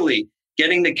early,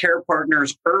 getting the care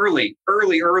partners early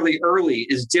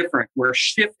is different. We're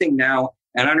shifting now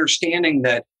and understanding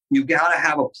that you got to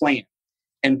have a plan.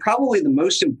 And probably the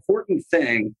most important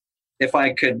thing, if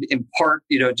I could impart,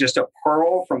 just a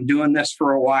pearl from doing this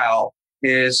for a while,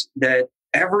 is that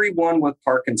everyone with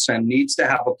Parkinson needs to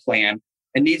have a plan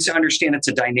and needs to understand it's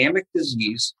a dynamic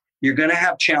disease. You're going to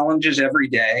have challenges every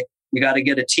day. You got to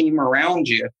get a team around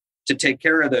you to take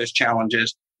care of those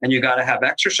challenges. And you got to have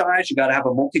exercise. You got to have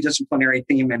a multidisciplinary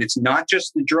theme. And it's not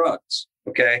just the drugs.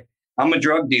 Okay. I'm a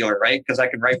drug dealer, right? Because I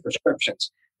can write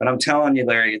prescriptions. But I'm telling you,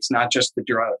 Larry, it's not just the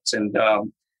drugs. And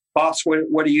Bas,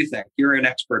 what do you think? You're an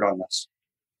expert on this.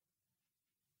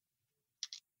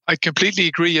 I completely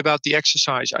agree about the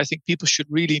exercise. I think people should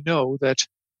really know that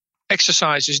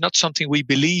exercise is not something we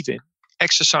believe in.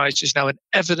 exercise is now an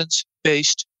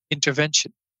evidence-based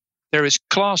intervention. There is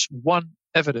class 1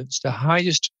 evidence, the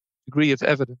highest degree of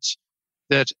evidence,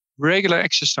 that regular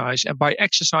exercise, and by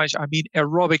exercise I mean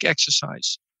aerobic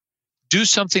exercise, do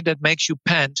something that makes you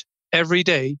pant every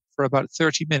day for about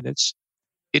 30 minutes.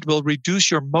 It will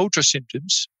reduce your motor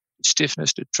symptoms, the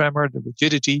stiffness, the tremor, the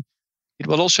rigidity. It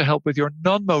will also help with your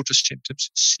non-motor symptoms,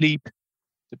 sleep,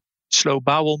 the slow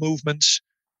bowel movements,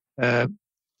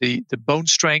 the bone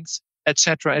strength,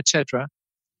 etc., etc.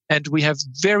 And we have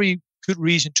very good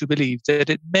reason to believe that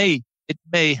it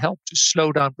may help to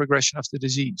slow down progression of the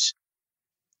disease.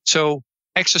 So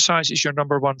exercise is your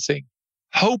number one thing.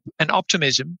 Hope and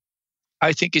optimism,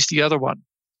 I think, is the other one.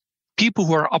 People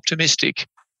who are optimistic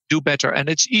do better. And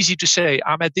it's easy to say,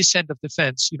 I'm at this end of the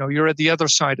fence. You're at the other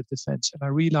side of the fence. And I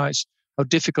realize how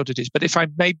difficult it is. But if I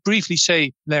may briefly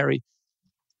say, Larry,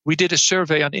 we did a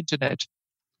survey on internet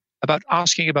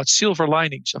asking about silver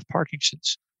linings of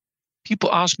Parkinson's.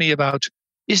 People asked me about,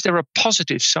 is there a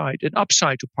positive side, an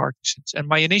upside to Parkinson's? And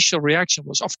my initial reaction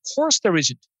was, of course there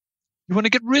isn't. You want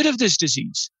to get rid of this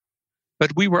disease.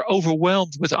 But we were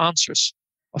overwhelmed with answers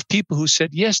of people who said,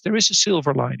 yes, there is a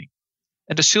silver lining.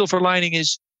 And the silver lining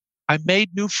is, I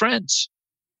made new friends.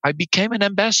 I became an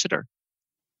ambassador.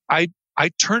 I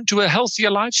turned to a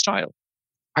healthier lifestyle.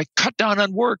 I cut down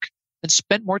on work and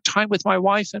spent more time with my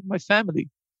wife and my family.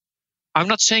 I'm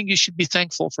not saying you should be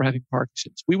thankful for having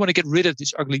Parkinson's. We want to get rid of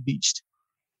this ugly beast.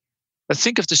 But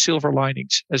think of the silver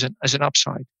linings as an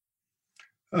upside.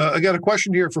 I got a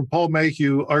question here from Paul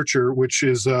Mayhew Archer, which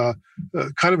is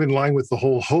kind of in line with the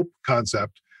whole hope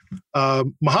concept.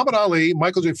 Muhammad Ali,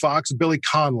 Michael J. Fox, Billy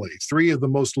Connolly, 3 of the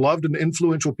most loved and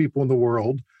influential people in the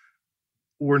world,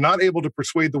 were not able to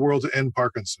persuade the world to end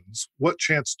Parkinson's. What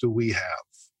chance do we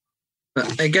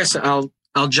have? I guess I'll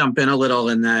jump in a little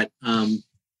in that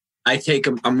I take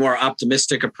a more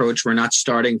optimistic approach. We're not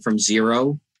starting from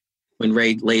zero when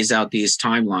Ray lays out these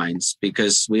timelines,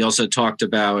 because we also talked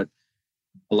about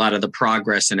a lot of the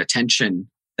progress and attention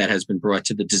that has been brought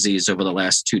to the disease over the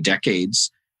last 2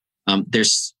 decades.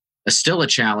 There's still a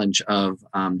challenge of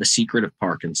the secret of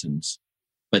Parkinson's,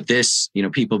 but this,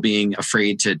 people being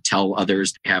afraid to tell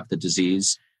others they have the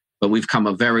disease. But we've come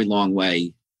a very long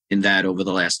way in that over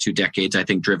the last 2 decades, I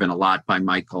think driven a lot by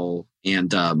Michael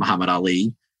and Muhammad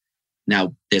Ali.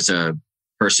 Now there's a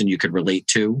person you could relate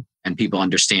to and people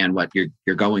understand what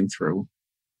you're going through.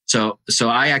 So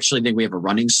I actually think we have a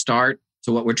running start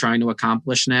to what we're trying to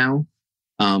accomplish now.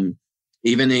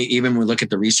 Even when we look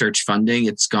at the research funding,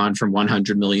 it's gone from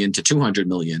 100 million to 200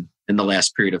 million in the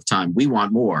last period of time. We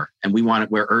want more, and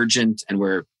we're urgent, and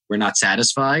we're not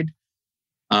satisfied.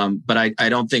 But I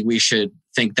don't think we should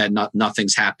think that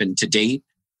nothing's happened to date.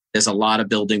 There's a lot of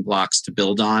building blocks to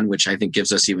build on, which I think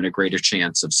gives us even a greater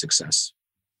chance of success.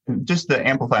 Just to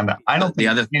amplify that, I don't think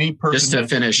any person. Just to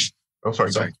finish. Oh,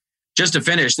 sorry. Just to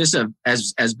finish, this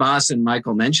is as Bas and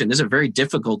Michael mentioned, this is a very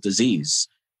difficult disease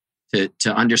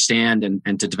to understand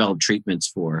and to develop treatments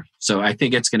for. So I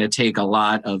think it's going to take a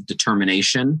lot of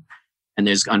determination, and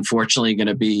there's unfortunately going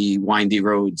to be windy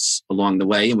roads along the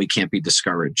way, and we can't be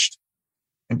discouraged.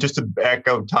 And just to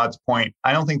echo Todd's point,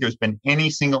 I don't think there's been any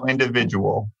single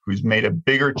individual who's made a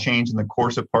bigger change in the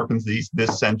course of Parkinson's disease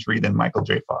this century than Michael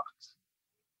J. Fox.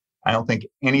 I don't think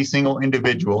any single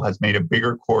individual has made a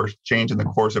bigger change in the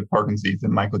course of Parkinson's disease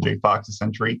than Michael J. Fox this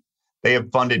century. They have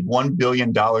funded $1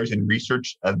 billion in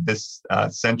research this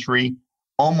century,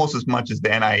 almost as much as the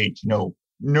NIH.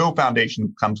 No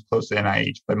foundation comes close to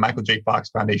NIH, but Michael J. Fox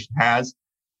Foundation has.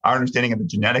 Our understanding of the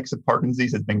genetics of Parkinson's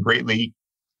disease has been greatly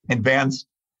advanced.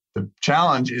 The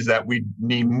challenge is that we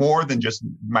need more than just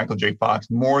Michael J. Fox,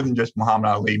 more than just Muhammad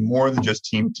Ali, more than just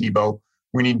Team Tebow.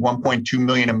 We need 1.2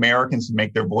 million Americans to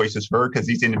make their voices heard, because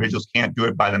these individuals can't do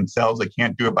it by themselves. They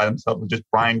can't do it by themselves with just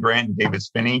Brian Grant and David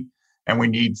Spinney. And we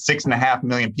need 6.5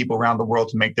 million people around the world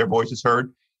to make their voices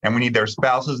heard. And we need their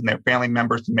spouses and their family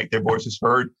members to make their voices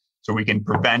heard so we can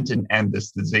prevent and end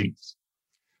this disease.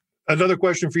 Another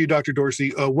question for you, Dr.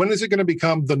 Dorsey. When is it going to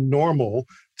become the normal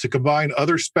to combine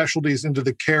other specialties into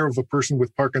the care of a person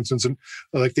with Parkinson's, and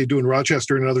like they do in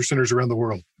Rochester and other centers around the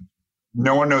world?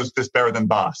 No one knows this better than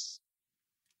Bas.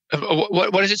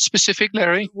 What is it specific,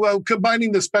 Larry? Well,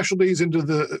 combining the specialties into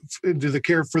the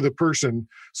care for the person,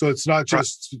 so it's not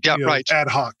just ad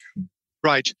hoc.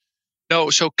 Right. No,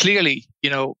 so clearly,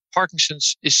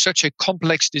 Parkinson's is such a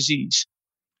complex disease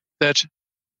that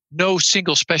no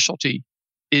single specialty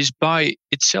is by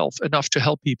itself enough to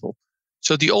help people.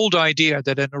 So the old idea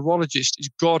that a neurologist is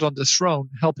God on the throne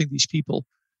helping these people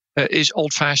is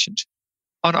old-fashioned.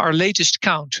 On our latest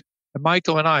count,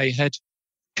 Michael and I had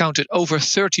counted over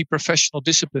 30 professional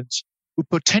disciplines who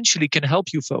potentially can help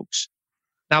you folks.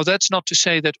 Now, that's not to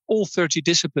say that all 30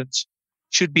 disciplines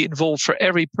should be involved for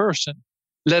every person,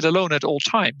 let alone at all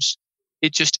times.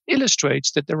 It just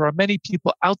illustrates that there are many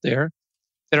people out there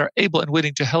that are able and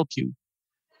willing to help you.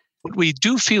 What we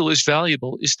do feel is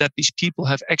valuable is that these people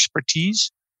have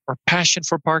expertise or passion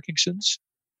for Parkinson's,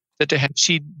 that they have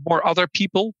seen more other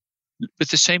people with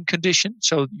the same condition.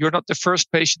 So you're not the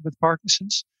first patient with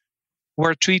Parkinson's who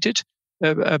are treated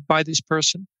by this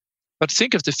person. But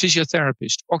think of the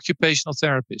physiotherapist, occupational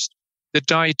therapist, the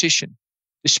dietitian,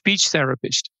 the speech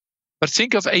therapist. But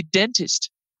think of a dentist.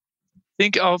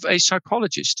 Think of a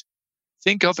psychologist.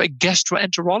 Think of a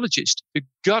gastroenterologist. The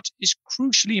gut is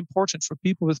crucially important for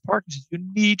people with Parkinson's. You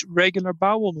need regular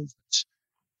bowel movements.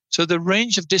 So the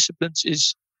range of disciplines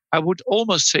is, I would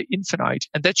almost say, infinite,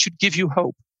 and that should give you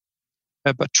hope.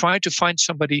 But try to find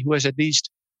somebody who has at least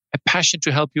a passion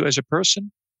to help you as a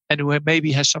person and who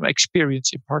maybe has some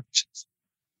experience in Parkinson's.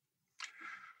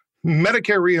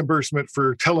 Medicare reimbursement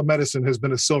for telemedicine has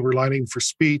been a silver lining for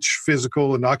speech,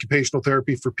 physical, and occupational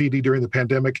therapy for PD during the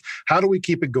pandemic. How do we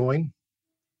keep it going?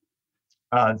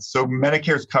 So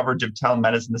Medicare's coverage of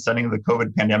telemedicine in the setting of the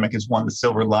COVID pandemic is one of the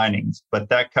silver linings, but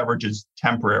that coverage is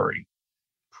temporary.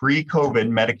 Pre-COVID,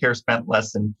 Medicare spent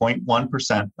less than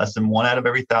 0.1%, less than $1 out of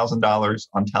every $1,000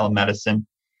 on telemedicine.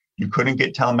 You couldn't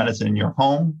get telemedicine in your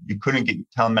home. You couldn't get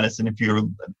telemedicine if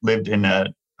you lived in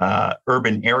a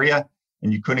urban area,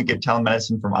 and you couldn't get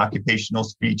telemedicine from occupational,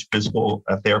 speech, physical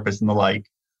therapists and the like.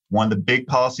 One of the big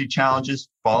policy challenges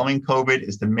following COVID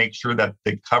is to make sure that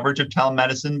the coverage of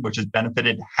telemedicine, which has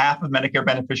benefited half of Medicare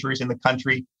beneficiaries in the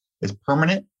country, is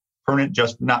permanent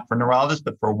just not for neurologists,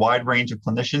 but for a wide range of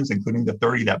clinicians, including the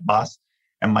 30 that Bas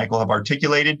and Michael have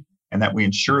articulated, and that we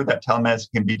ensure that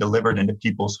telemedicine can be delivered into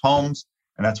people's homes.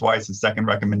 And that's why it's the second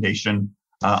recommendation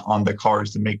on the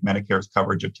cards to make Medicare's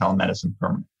coverage of telemedicine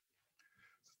permanent.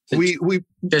 We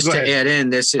just to add in,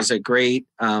 this is a great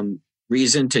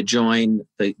reason to join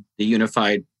the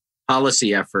unified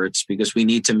policy efforts, because we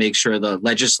need to make sure the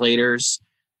legislators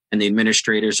and the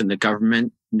administrators and the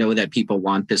government know that people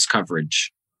want this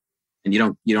coverage, and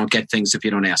you don't get things if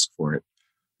you don't ask for it.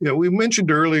 Yeah, we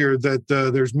mentioned earlier that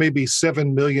there's maybe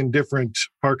 7 million different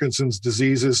Parkinson's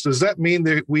diseases. Does that mean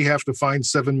that we have to find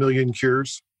 7 million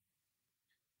cures?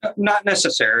 Not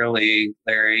necessarily,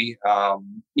 Larry.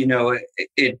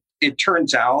 It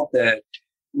turns out that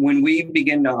when we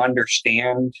begin to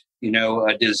understand,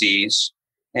 a disease,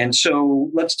 and so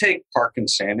let's take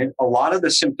Parkinson. A lot of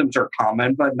the symptoms are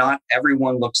common, but not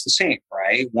everyone looks the same,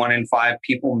 right? 1 in 5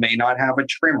 people may not have a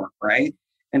tremor, right?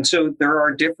 And so there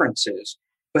are differences,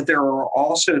 but there are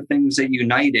also things that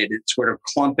unite it, sort of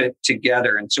clump it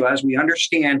together. And so as we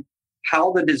understand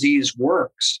how the disease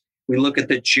works, we look at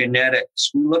the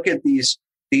genetics, we look at these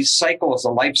cycles, the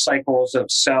life cycles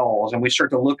of cells, and we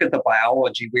start to look at the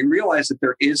biology, we realize that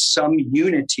there is some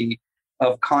unity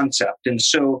of concept. And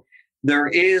so there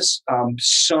is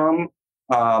some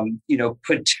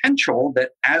potential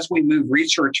that as we move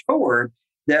research forward,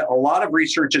 that a lot of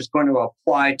research is going to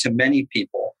apply to many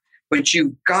people. But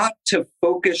you've got to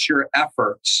focus your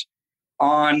efforts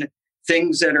on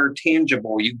things that are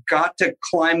tangible. You've got to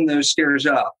climb those stairs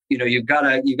up. You've got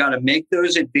to make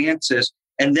those advances,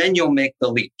 and then you'll make the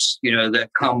leaps, that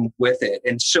come with it.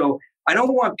 And so I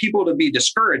don't want people to be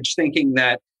discouraged thinking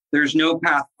that there's no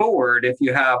path forward if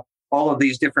you have all of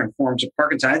these different forms of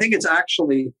Parkinson. I think it's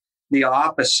actually the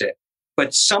opposite.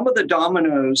 But some of the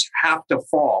dominoes have to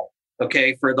fall,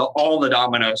 okay, for all the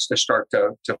dominoes to start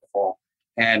to fall.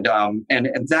 And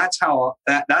that's how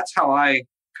I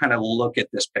kind of look at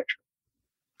this picture.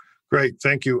 Great,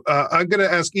 thank you. I'm going to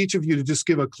ask each of you to just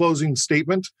give a closing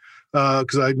statement,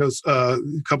 because I know a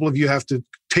couple of you have to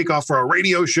take off for our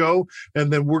radio show,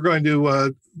 and then we're going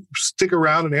to stick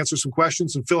around and answer some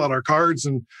questions and fill out our cards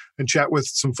and chat with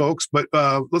some folks. But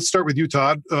let's start with you,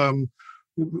 Todd.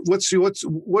 What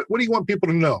do you want people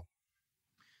to know?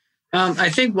 I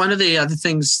think one of the other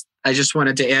things I just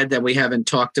wanted to add that we haven't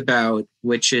talked about,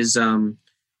 which is the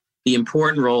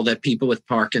important role that people with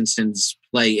Parkinson's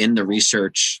play in the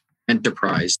research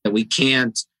enterprise, that we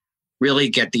can't really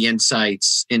get the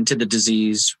insights into the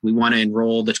disease. We want to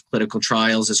enroll the clinical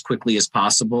trials as quickly as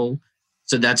possible.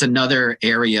 So that's another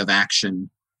area of action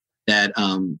that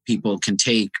people can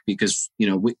take, because,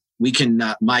 we can,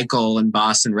 Michael and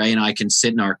Bas and Ray and I can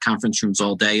sit in our conference rooms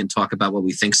all day and talk about what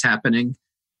we think's happening.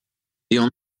 The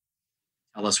only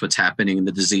tell us what's happening in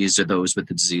the disease are those with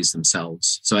the disease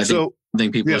themselves. So I think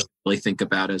something people should really think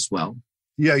about as well.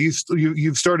 Yeah,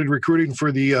 you've started recruiting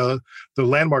for the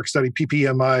landmark study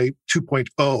PPMI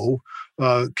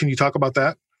 2.0. Can you talk about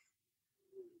that?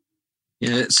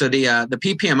 Yeah, so the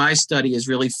PPMI study is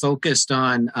really focused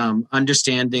on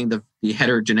understanding the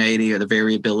heterogeneity or the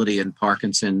variability in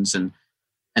Parkinson's and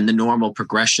the normal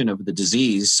progression of the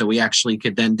disease. So we actually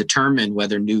could then determine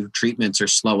whether new treatments are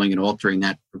slowing and altering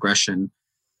that progression.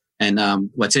 And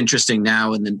what's interesting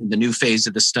now in the new phase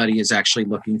of the study is actually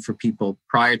looking for people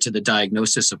prior to the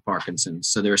diagnosis of Parkinson's.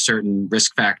 So there are certain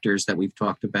risk factors that we've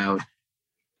talked about,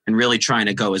 and really trying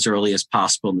to go as early as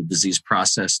possible in the disease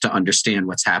process to understand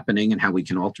what's happening and how we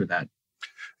can alter that.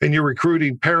 And you're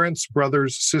recruiting parents,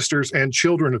 brothers, sisters, and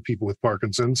children of people with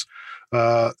Parkinson's.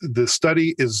 The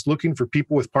study is looking for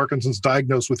people with Parkinson's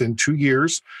diagnosed within 2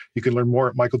 years. You can learn more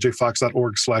at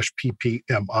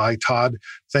michaeljfox.org/PPMI. Todd,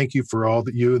 thank you for all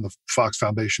that you and the Fox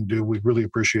Foundation do. We really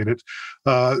appreciate it.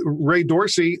 Ray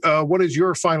Dorsey, what is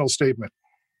your final statement?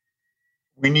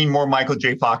 We need more Michael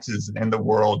J. Foxes in the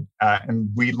world. And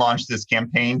we launched this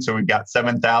campaign. So we've got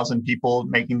 7,000 people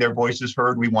making their voices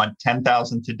heard. We want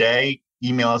 10,000 today.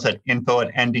 Email us at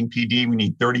info@endingpd. We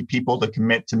need 30 people to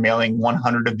commit to mailing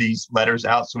 100 of these letters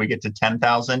out so we get to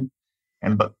 10,000.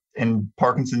 But in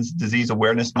Parkinson's Disease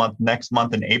Awareness Month next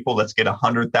month in April, let's get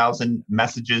 100,000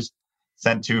 messages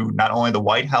sent to not only the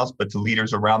White House, but to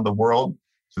leaders around the world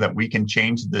so that we can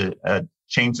change the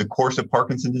course of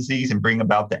Parkinson's disease and bring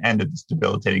about the end of this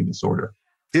debilitating disorder.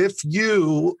 If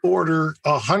you order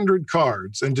 100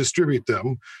 cards and distribute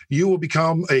them, you will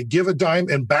become a Give a Dime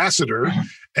ambassador,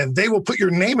 and they will put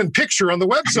your name and picture on the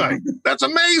website. That's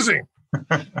amazing.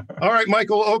 All right,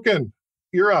 Michael Okun,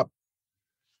 you're up.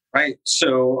 Right.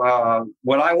 So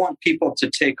what I want people to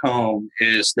take home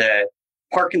is that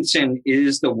Parkinson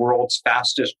is the world's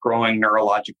fastest growing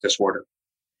neurologic disorder,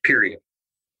 period.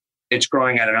 It's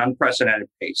growing at an unprecedented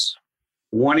pace.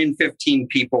 1 in 15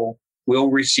 people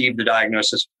will receive the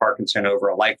diagnosis of Parkinson over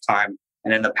a lifetime.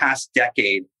 And in the past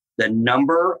decade, the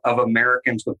number of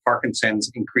Americans with Parkinson's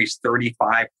increased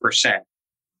 35%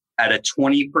 at a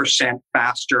 20%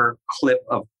 faster clip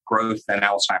of growth than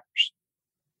Alzheimer's.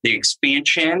 The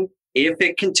expansion, if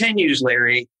it continues,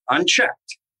 Larry,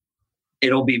 unchecked,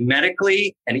 it'll be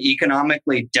medically and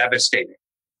economically devastating.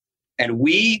 And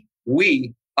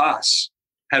us,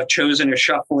 have chosen a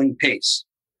shuffling pace.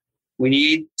 We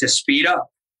need to speed up.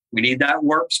 We need that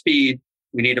warp speed.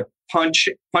 We need to punch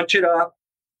it up,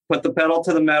 put the pedal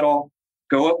to the metal,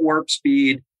 go at warp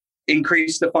speed,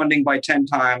 increase the funding by 10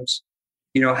 times,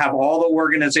 have all the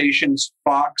organizations,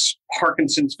 Fox,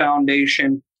 Parkinson's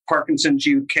Foundation, Parkinson's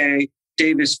UK,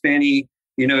 Davis Phinney,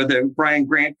 the Brian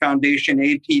Grant Foundation,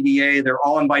 APDA, they're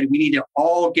all invited. We need to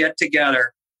all get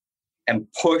together and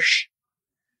push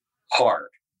hard.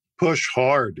 Push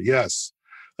hard, yes.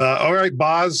 All right,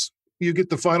 Boz, you get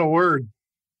the final word.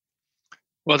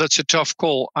 Well, that's a tough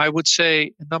call. I would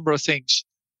say a number of things.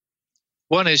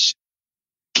 One is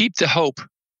keep the hope.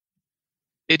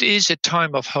 It is a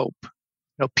time of hope.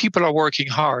 People are working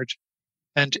hard.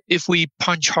 And if we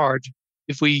punch hard,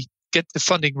 if we get the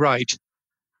funding right,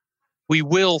 we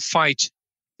will fight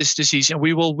this disease and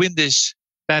we will win this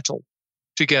battle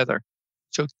together.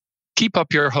 So keep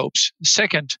up your hopes.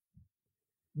 Second,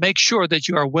 make sure that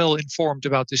you are well informed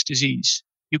about this disease.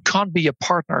 You can't be a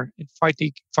partner in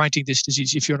fighting this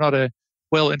disease if you're not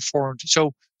well informed.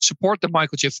 So support the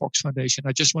Michael J. Fox Foundation.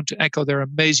 I just want to echo their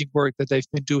amazing work that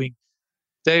they've been doing.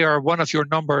 They are one of your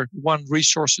number one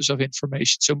resources of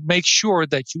information. So make sure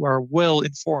that you are well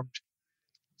informed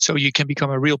so you can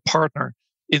become a real partner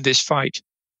in this fight.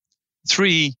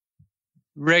 3,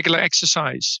 regular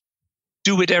exercise.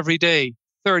 Do it every day.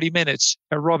 30 minutes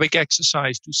aerobic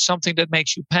exercise. Do something that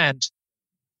makes you pant.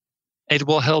 It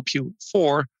will help you.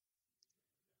 4,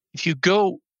 if you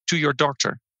go to your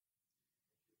doctor,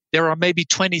 there are maybe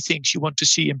 20 things you want to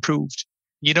see improved.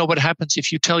 You know what happens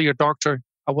if you tell your doctor,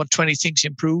 I want 20 things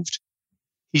improved?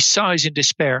 He sighs in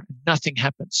despair and nothing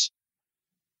happens.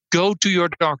 Go to your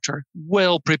doctor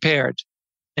well prepared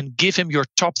and give him your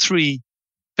top 3,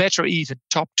 better even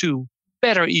top 2,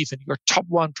 better even your top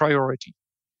 1 priority,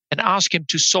 and ask him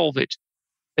to solve it,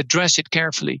 address it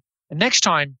carefully. And next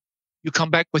time, you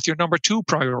come back with your number 2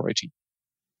 priority.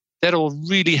 That'll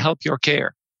really help your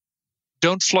care.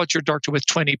 Don't flood your doctor with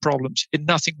 20 problems.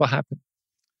 Nothing will happen.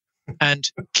 And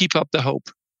keep up the hope.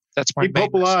 That's my Keep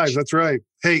hope alive. That's right.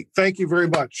 Hey, thank you very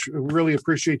much. We really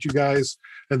appreciate you guys.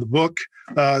 And the book,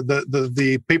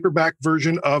 the paperback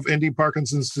version of Ending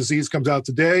Parkinson's Disease comes out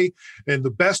today. And the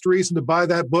best reason to buy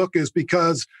that book is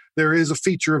because there is a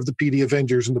feature of the PD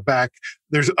Avengers in the back.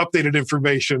 There's updated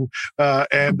information.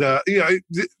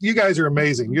 You guys are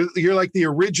amazing. You're like the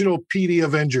original PD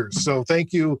Avengers. So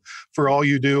thank you for all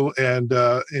you do. And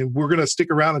we're going to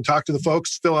stick around and talk to the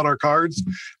folks, fill out our cards,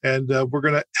 and we're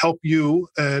going to help you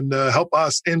and help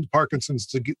us end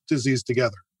Parkinson's disease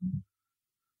together.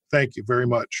 Thank you very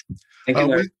much. Thank you,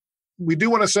 Larry. We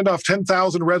do want to send off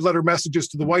 10,000 red letter messages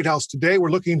to the White House today. We're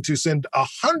looking to send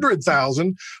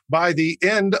 100,000 by the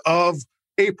end of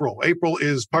April. April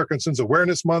is Parkinson's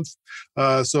Awareness Month.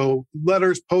 So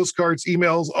letters, postcards,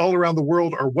 emails all around the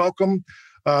world are welcome.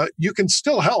 You can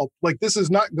still help. Like, this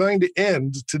is not going to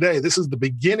end today. This is the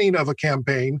beginning of a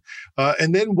campaign.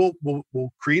 And then we'll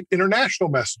create international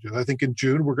messages. I think in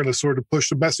June, we're going to sort of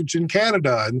push a message in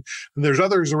Canada. And there's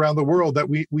others around the world that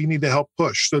we need to help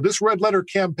push. So this red letter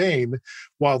campaign,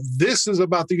 while this is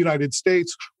about the United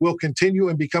States, will continue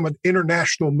and become an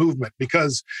international movement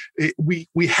because we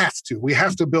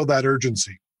have to build that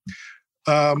urgency.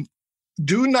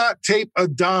 Do not tape a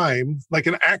dime, like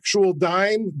an actual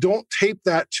dime. Don't tape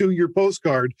that to your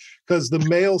postcard because the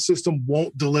mail system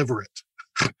won't deliver it.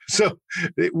 So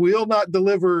it will not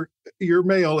deliver your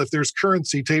mail if there's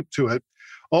currency taped to it.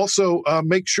 Also,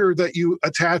 make sure that you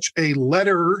attach a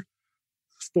letter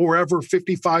forever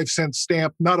 55-cent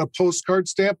stamp, not a postcard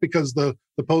stamp, because the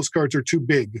postcards are too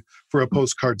big for a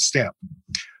postcard stamp.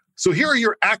 So here are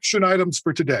your action items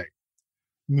for today.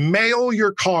 Mail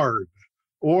your card.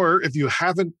 Or if you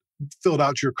haven't filled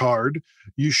out your card,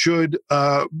 you should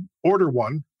order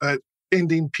one at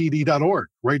endingpd.org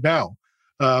right now.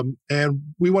 And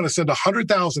we want to send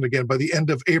 100,000 again by the end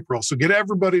of April. So get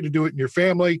everybody to do it in your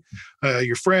family,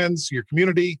 your friends, your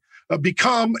community.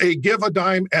 Become a Give a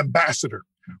Dime ambassador.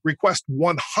 Request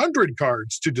 100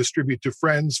 cards to distribute to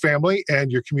friends, family,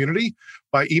 and your community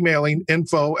by emailing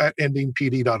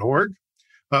info@endingpd.org.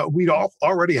 We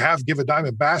already have Give a Dime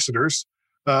ambassadors.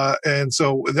 And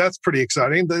so that's pretty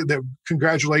exciting. The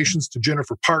congratulations to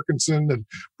Jennifer Parkinson and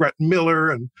Brett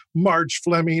Miller and Marge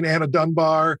Fleming, Anna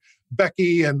Dunbar,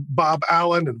 Becky and Bob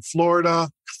Allen in Florida.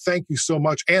 Thank you so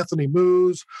much. Anthony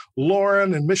Moose,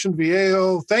 Lauren and Mission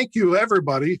Viejo. Thank you,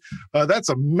 everybody. That's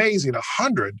amazing.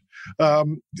 100.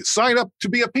 Sign up to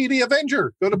be a PD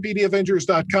Avenger. Go to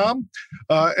pdavengers.com.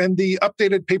 And the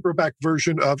updated paperback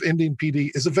version of Ending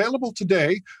PD is available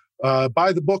today.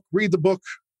 Buy the book, read the book,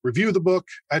 review the book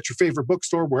at your favorite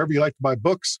bookstore, wherever you like to buy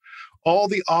books. All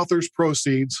the author's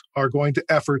proceeds are going to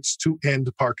efforts to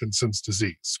end Parkinson's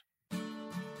disease.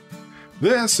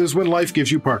 This is When Life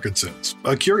Gives You Parkinson's,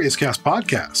 a Curious Cast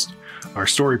podcast. Our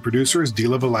story producer is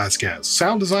Dila Velasquez.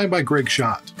 Sound design by Greg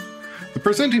Schott. The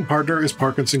presenting partner is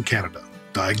Parkinson Canada.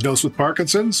 Diagnosed with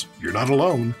Parkinson's? You're not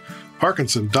alone.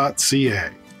 Parkinson.ca.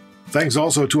 Thanks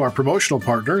also to our promotional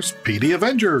partners, PD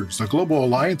Avengers, a global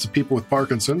alliance of people with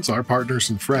Parkinson's, our partners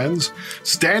and friends,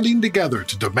 standing together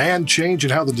to demand change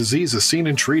in how the disease is seen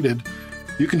and treated.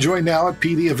 You can join now at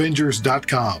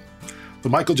pdavengers.com. The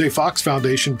Michael J. Fox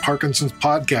Foundation Parkinson's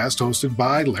podcast hosted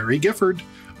by Larry Gifford,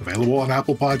 available on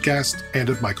Apple Podcasts and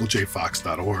at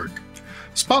michaeljfox.org.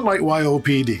 Spotlight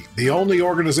YOPD, the only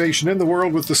organization in the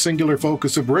world with the singular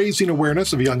focus of raising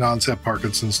awareness of young-onset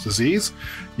Parkinson's disease.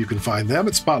 You can find them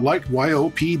at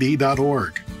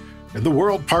spotlightyopd.org. And the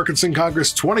World Parkinson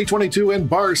Congress 2022 in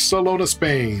Barcelona,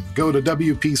 Spain. Go to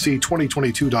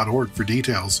WPC2022.org for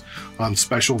details on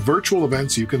special virtual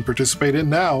events you can participate in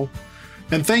now.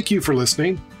 And thank you for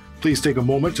listening. Please take a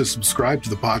moment to subscribe to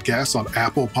the podcast on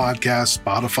Apple Podcasts,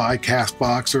 Spotify,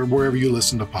 CastBox, or wherever you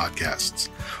listen to podcasts.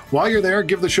 While you're there,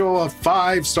 give the show a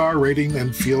 5-star rating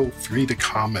and feel free to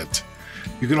comment.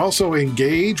 You can also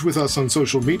engage with us on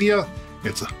social media.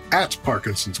 It's at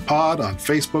Parkinson's Pod on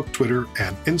Facebook, Twitter,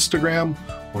 and Instagram,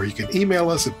 or you can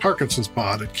email us at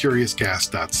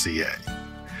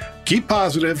parkinsonspod@curiouscast.ca. Keep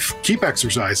positive, keep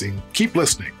exercising, keep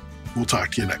listening. We'll talk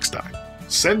to you next time.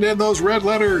 Send in those red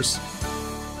letters.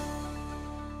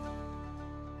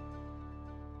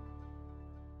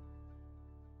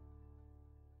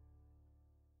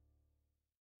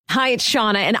 Hi, it's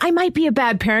Shauna, and I might be a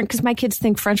bad parent because my kids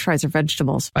think French fries are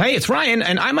vegetables. Hey, it's Ryan,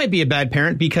 and I might be a bad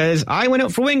parent because I went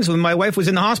out for wings when my wife was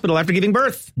in the hospital after giving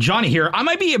birth. Johnny here. I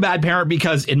might be a bad parent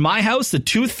because in my house, the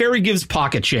tooth fairy gives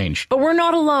pocket change. But we're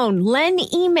not alone. Len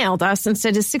emailed us and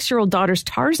said his 6-year-old daughter's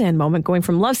Tarzan moment going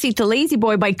from love seat to lazy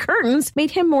boy by curtains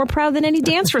made him more proud than any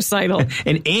dance recital.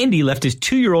 And Andy left his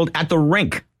 2-year-old at the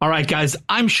rink. All right, guys,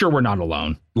 I'm sure we're not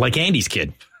alone. Like Andy's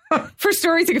kid. For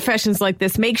stories and confessions like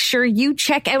this, make sure you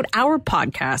check out our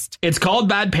podcast. It's called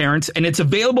Bad Parents, and it's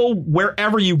available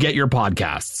wherever you get your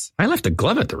podcasts. I left a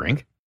glove at the rink.